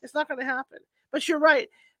 It's not going to happen. But you're right.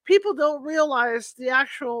 People don't realize the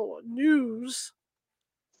actual news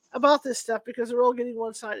about this stuff because they're all getting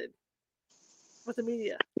one-sided with the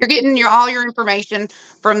media. you're getting all your information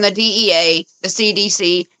from the DEA, the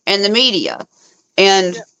CDC, and the media.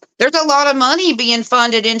 And Yeah. there's a lot of money being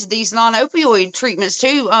funded into these non-opioid treatments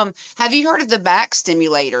too. Have you heard of the back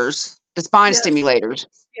stimulators, the spine Yes. stimulators?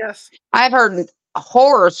 Yes. I've heard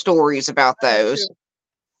horror stories about I have too.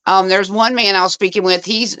 those. There's one man I was speaking with.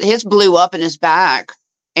 His blew up in his back,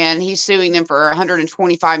 and he's suing them for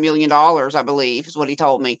 $125 million, I believe, is what he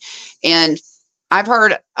told me. And I've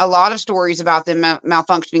heard a lot of stories about them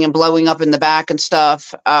malfunctioning and blowing up in the back and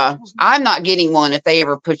stuff. Mhm. I'm not getting one if they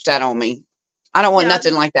ever push that on me. I don't want Yeah,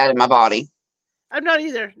 nothing like that in my body. I'm not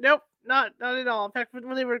either. Nope, not at all. In fact,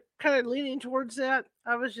 when they were kind of leaning towards that,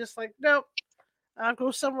 I was just like, nope. I'll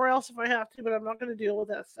go somewhere else if I have to, but I'm not going to deal with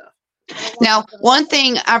that stuff. I don't want Now, that stuff in my one body.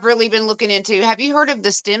 thing I've really been looking into, have you heard of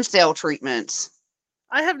the stem cell treatments?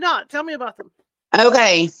 I have not. Tell me about them.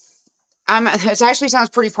 Okay. It actually sounds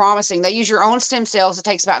pretty promising. They use your own stem cells. It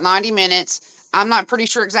takes about 90 minutes. I'm not pretty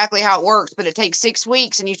sure exactly how it works, but it takes 6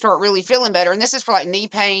 weeks and you start really feeling better. And this is for like knee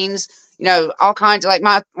pains, all kinds of, like,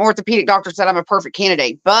 my orthopedic doctor said I'm a perfect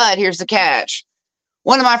candidate. But here's the catch.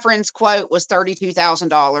 One of my friends' quote was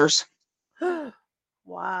 $32,000.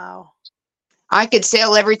 Wow. I could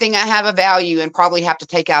sell everything I have of value and probably have to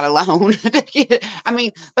take out a loan. I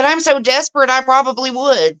mean, but I'm so desperate, I probably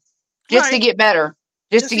would just to Right. get better,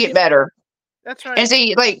 just Just to to get get better. better. That's And right.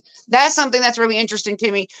 see, like, that's something that's really interesting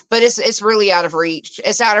to me, but it's really out of reach.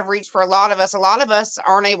 It's out of reach for a lot of us. A lot of us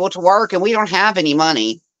aren't able to work and we don't have any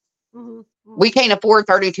money. Hmm. We Hmm. can't afford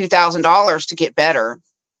 $32,000 to get better.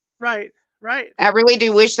 Right. Right. I really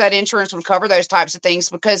do wish that insurance would cover those types of things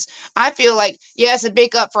because I feel like, yes, a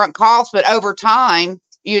big upfront cost, but over time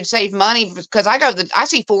you'd save money because I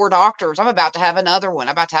see 4 doctors. I'm about to have another one.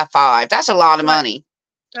 I'm about to have 5. That's a lot of Right. money.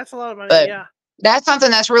 That's a lot of money. But Yeah. that's something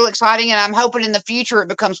that's real exciting. And I'm hoping in the future it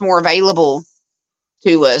becomes more available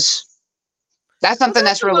to us. That's Well, something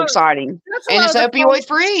that's real exciting. that's a And lot it's of the problem. opioid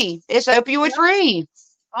free. It's opioid Yeah. free.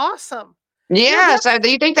 Awesome. Yeah. That's So do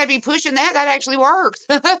you think they'd be pushing that? That actually works.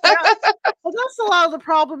 yeah. Well, that's a lot of the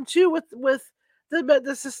problem too with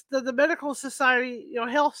the medical society,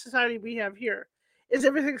 health society we have here, is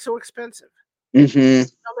everything's so expensive, hmm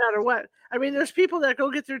no matter what. I mean, there's people that go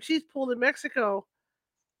get their teeth pulled in Mexico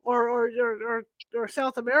or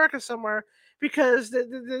South America somewhere because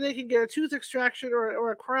they can get a tooth extraction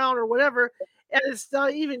or a crown or whatever, and it's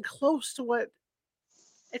not even close to what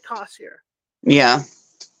it costs here. Yeah.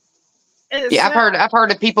 And it's Yeah. sad. I've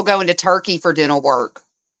heard of people going to Turkey for dental work.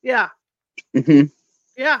 Yeah, hmm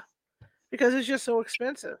yeah, because it's just so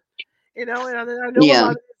expensive, And I know a Yeah.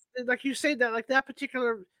 lot of like you say that like that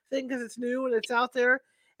particular thing because it's new and it's out there,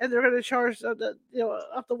 and they're going to charge up the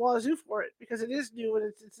wazoo for it because it is new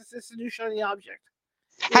and it's a new shiny object.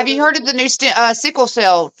 Have you heard of the new sickle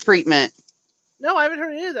cell treatment? No, I haven't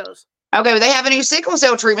heard any of those. Okay, well, they have a new sickle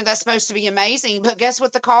cell treatment that's supposed to be amazing, but guess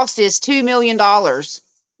what the cost is? $2 million.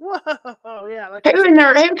 Whoa, yeah, like I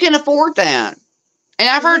said, Who can afford that? And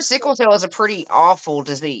I've heard sickle ridiculous. cell is a pretty awful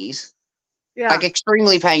disease, like Yeah,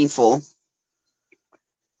 extremely painful.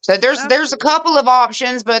 So there's a absolutely. couple of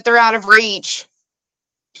options, but they're out of reach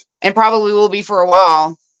and probably will be for a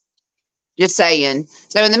while. Just saying.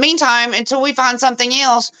 So in the meantime, until we find something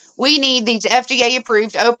else, we need these FDA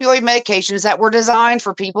approved opioid medications that were designed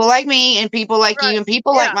for people like me and people like you Right. and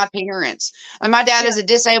people like Yeah. my parents. And my dad Yeah. is a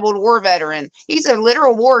disabled war veteran. He's a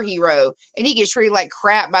literal war hero and he gets treated like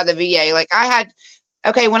crap by the VA. Like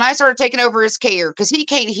when I started taking over his care, because he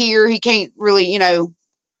can't hear, he can't really,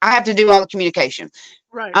 I have to do all the communication.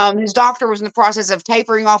 Right. His doctor was in the process of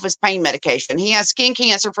tapering off his pain medication. He has skin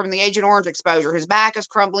cancer from the Agent Orange exposure. His back is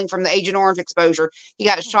crumbling from the Agent Orange exposure. He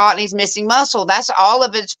got a shot and he's missing muscle. That's all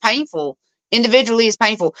of it's painful. Individually, it's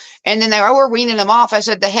painful. And then they were weaning him off. I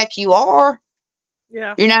said, "The heck you are."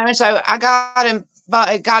 Yeah. And so I got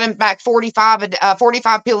him back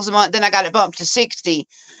 45 pills a month. Then I got it bumped to 60.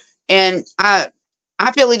 And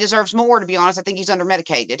I feel he deserves more, to be honest. I think he's under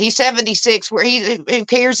medicated. He's 76, who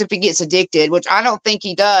cares if he gets addicted, which I don't think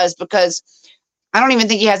he does, because I don't even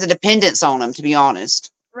think he has a dependence on him, to be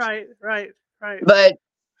honest. Right. But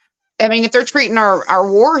I mean, if they're treating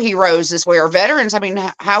our war heroes this way, our veterans, I mean,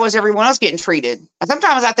 how is everyone else getting treated?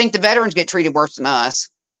 Sometimes I think the veterans get treated worse than us.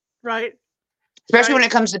 Right. Especially when it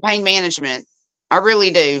comes to pain management. I really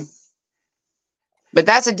do. But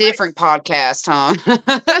that's a different podcast, huh?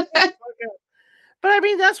 But I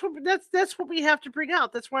mean, that's what we have to bring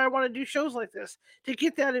out. That's why I want to do shows like this, to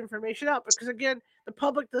get that information out. Because again, the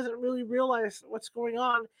public doesn't really realize what's going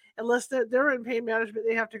on unless they're in pain management.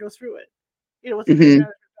 They have to go through it, with the pain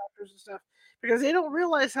management doctors and stuff, because they don't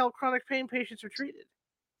realize how chronic pain patients are treated.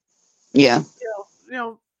 Yeah.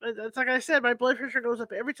 It's like I said, my blood pressure goes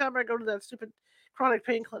up every time I go to that stupid chronic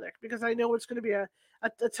pain clinic, because I know it's going to be a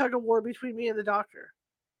tug of war between me and the doctor,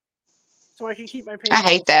 so I can keep my pain. I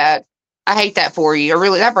hate that. I hate that for you.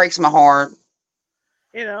 That breaks my heart.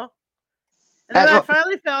 And then I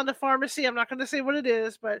finally found a pharmacy. I'm not going to say what it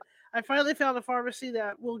is, but I finally found a pharmacy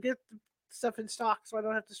that will get the stuff in stock, so I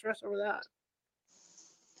don't have to stress over that.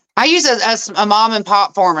 I use a mom and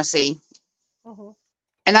pop pharmacy,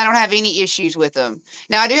 and I don't have any issues with them.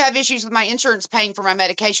 Now, I do have issues with my insurance paying for my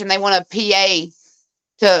medication. They want a PA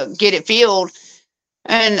to get it filled,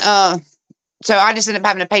 and so I just end up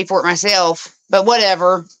having to pay for it myself. But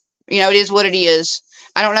whatever. It is what it is.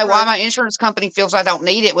 I don't know why my insurance company feels I don't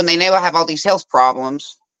need it when they know I have all these health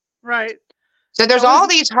problems. Right. So there's all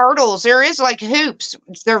these hurdles. There is like hoops.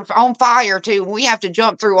 They're on fire too. We have to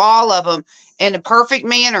jump through all of them in a perfect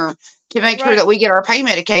manner to make sure that we get our pain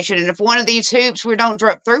medication. And if one of these hoops, we don't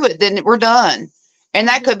jump through it, then we're done. And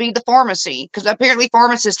that could be the pharmacy, because apparently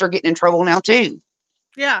pharmacists are getting in trouble now too.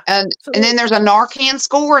 Yeah. And then there's a Narcan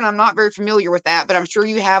score, and I'm not very familiar with that, but I'm sure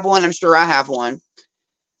you have one. I'm sure I have one.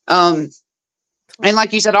 And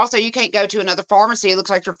like you said, also, you can't go to another pharmacy. It looks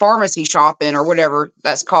like you're pharmacy shopping or whatever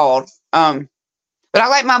that's called. But I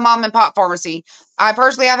like my mom and pop pharmacy. I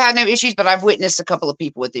personally have had no issues, but I've witnessed a couple of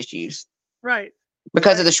people with issues. Right.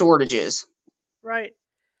 Because of the shortages. Right.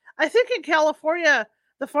 I think in California,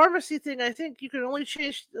 the pharmacy thing, I think you can only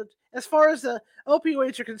change, as far as the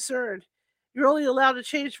opioids are concerned, you're only allowed to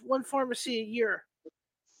change one pharmacy a year.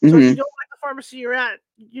 So if you don't like the pharmacy you're at,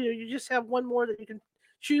 you just have one more that you can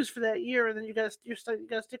choose for that year, and then you gotta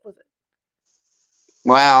stick with it.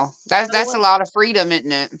 Wow, that's a lot of freedom,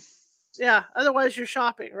 isn't it? Yeah. Otherwise, you're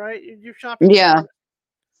shopping, right? You're shopping. Yeah.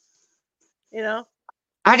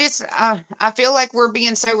 I feel like we're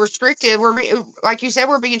being so restricted. Like you said,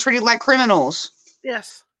 we're being treated like criminals.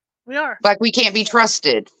 Yes, we are. Like we can't be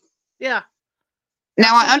trusted. Yeah.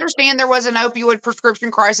 Now I understand there was an opioid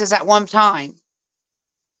prescription crisis at one time,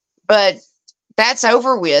 but that's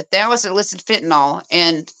over with. Now it's illicit fentanyl,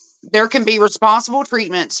 and there can be responsible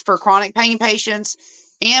treatments for chronic pain patients,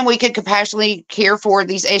 and we could compassionately care for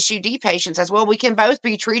these SUD patients as well. We can both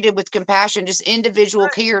be treated with compassion. Just individual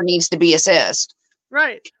care needs to be assessed.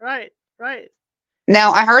 Right.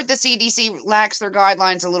 Now, I heard the CDC lax their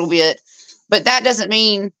guidelines a little bit, but that doesn't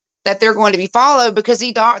mean that they're going to be followed, because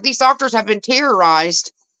these doctors have been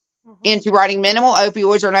terrorized into writing minimal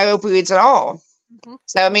opioids or no opioids at all.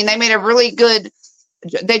 So, I mean, they did a really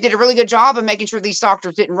good job of making sure these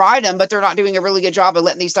doctors didn't write them, but they're not doing a really good job of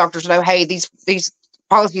letting these doctors know, hey, these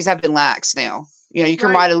policies have been lax now. You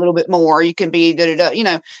can write a little bit more. You can be they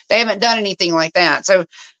haven't done anything like that. So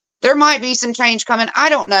there might be some change coming. I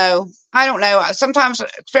don't know. Sometimes,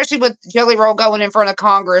 especially with Jelly Roll going in front of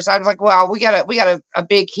Congress, I was like, wow, we got a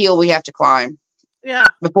big hill we have to climb. Yeah.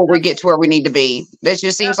 Before we get to where we need to be. This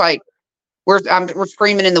just seems like we're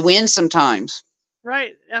screaming in the wind sometimes.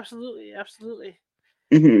 Right. Absolutely.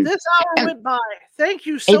 This hour went by. Thank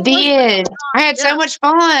you so much. It did. I had so much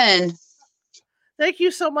fun. Thank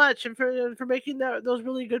you so much, and for making those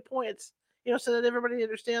really good points. So that everybody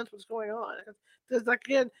understands what's going on. Because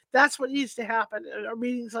again, that's what needs to happen at our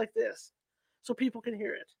meetings like this, so people can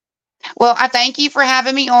hear it. Well, I thank you for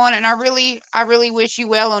having me on, and I really wish you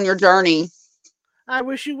well on your journey. I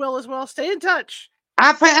wish you well as well. Stay in touch.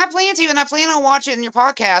 I plan to, and I plan on watching your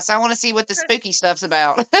podcast. I want to see what the spooky stuff's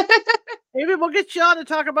about. Maybe we'll get you on to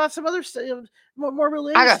talk about some other stuff, more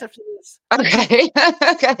related stuff to this. Okay.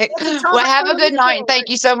 Okay. Well, have a good night, and thank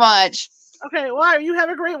you so much. Okay, well, you have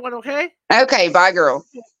a great one, okay? Okay, bye, girl.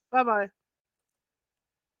 Bye-bye.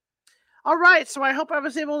 All right, so I hope I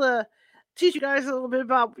was able to teach you guys a little bit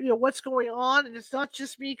about what's going on, and it's not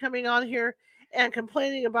just me coming on here and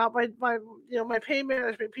complaining about my pain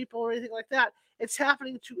management people or anything like that. It's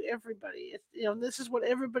happening to everybody. This is what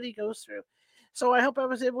everybody goes through. So I hope I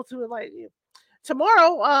was able to enlighten you.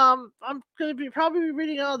 Tomorrow, I'm going to be probably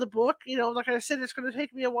reading out of the book. Like I said, it's going to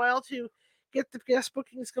take me a while to get the guest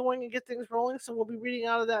bookings going and get things rolling. So we'll be reading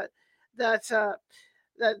out of that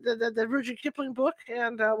the Rudyard Kipling book,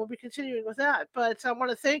 and we'll be continuing with that. But I want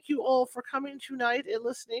to thank you all for coming tonight and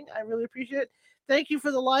listening. I really appreciate it. Thank you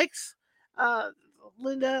for the likes, uh,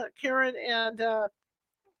 Linda, Karen, and let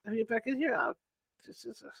me get back in here.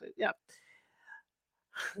 Yeah,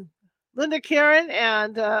 Linda, Karen,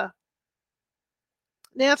 and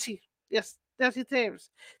Nancy. Yes, Nancy Thames.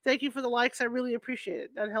 Thank you for the likes. I really appreciate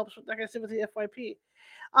it. That helps, like I said, with the FYP.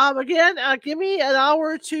 Again, give me an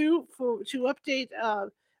hour or two to update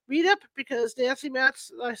Meetup, because Nancy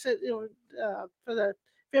Matz, I said, for the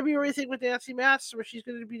February thing with Nancy Matz, where she's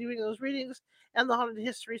going to be doing those readings and the haunted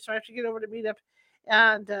history. So I have to get over to Meetup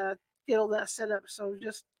and get all that set up. So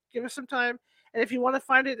just give us some time. And if you want to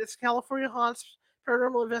find it, it's California Haunts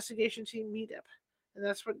Paranormal Investigation Team Meetup, and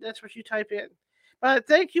that's what you type in. But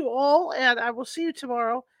thank you all, and I will see you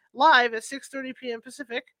tomorrow live at 6:30 p.m.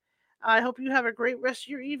 Pacific. I hope you have a great rest of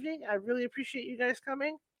your evening. I really appreciate you guys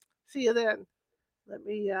coming. See you then. Let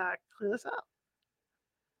me clear this out.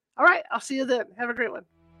 All right, I'll see you then. Have a great one.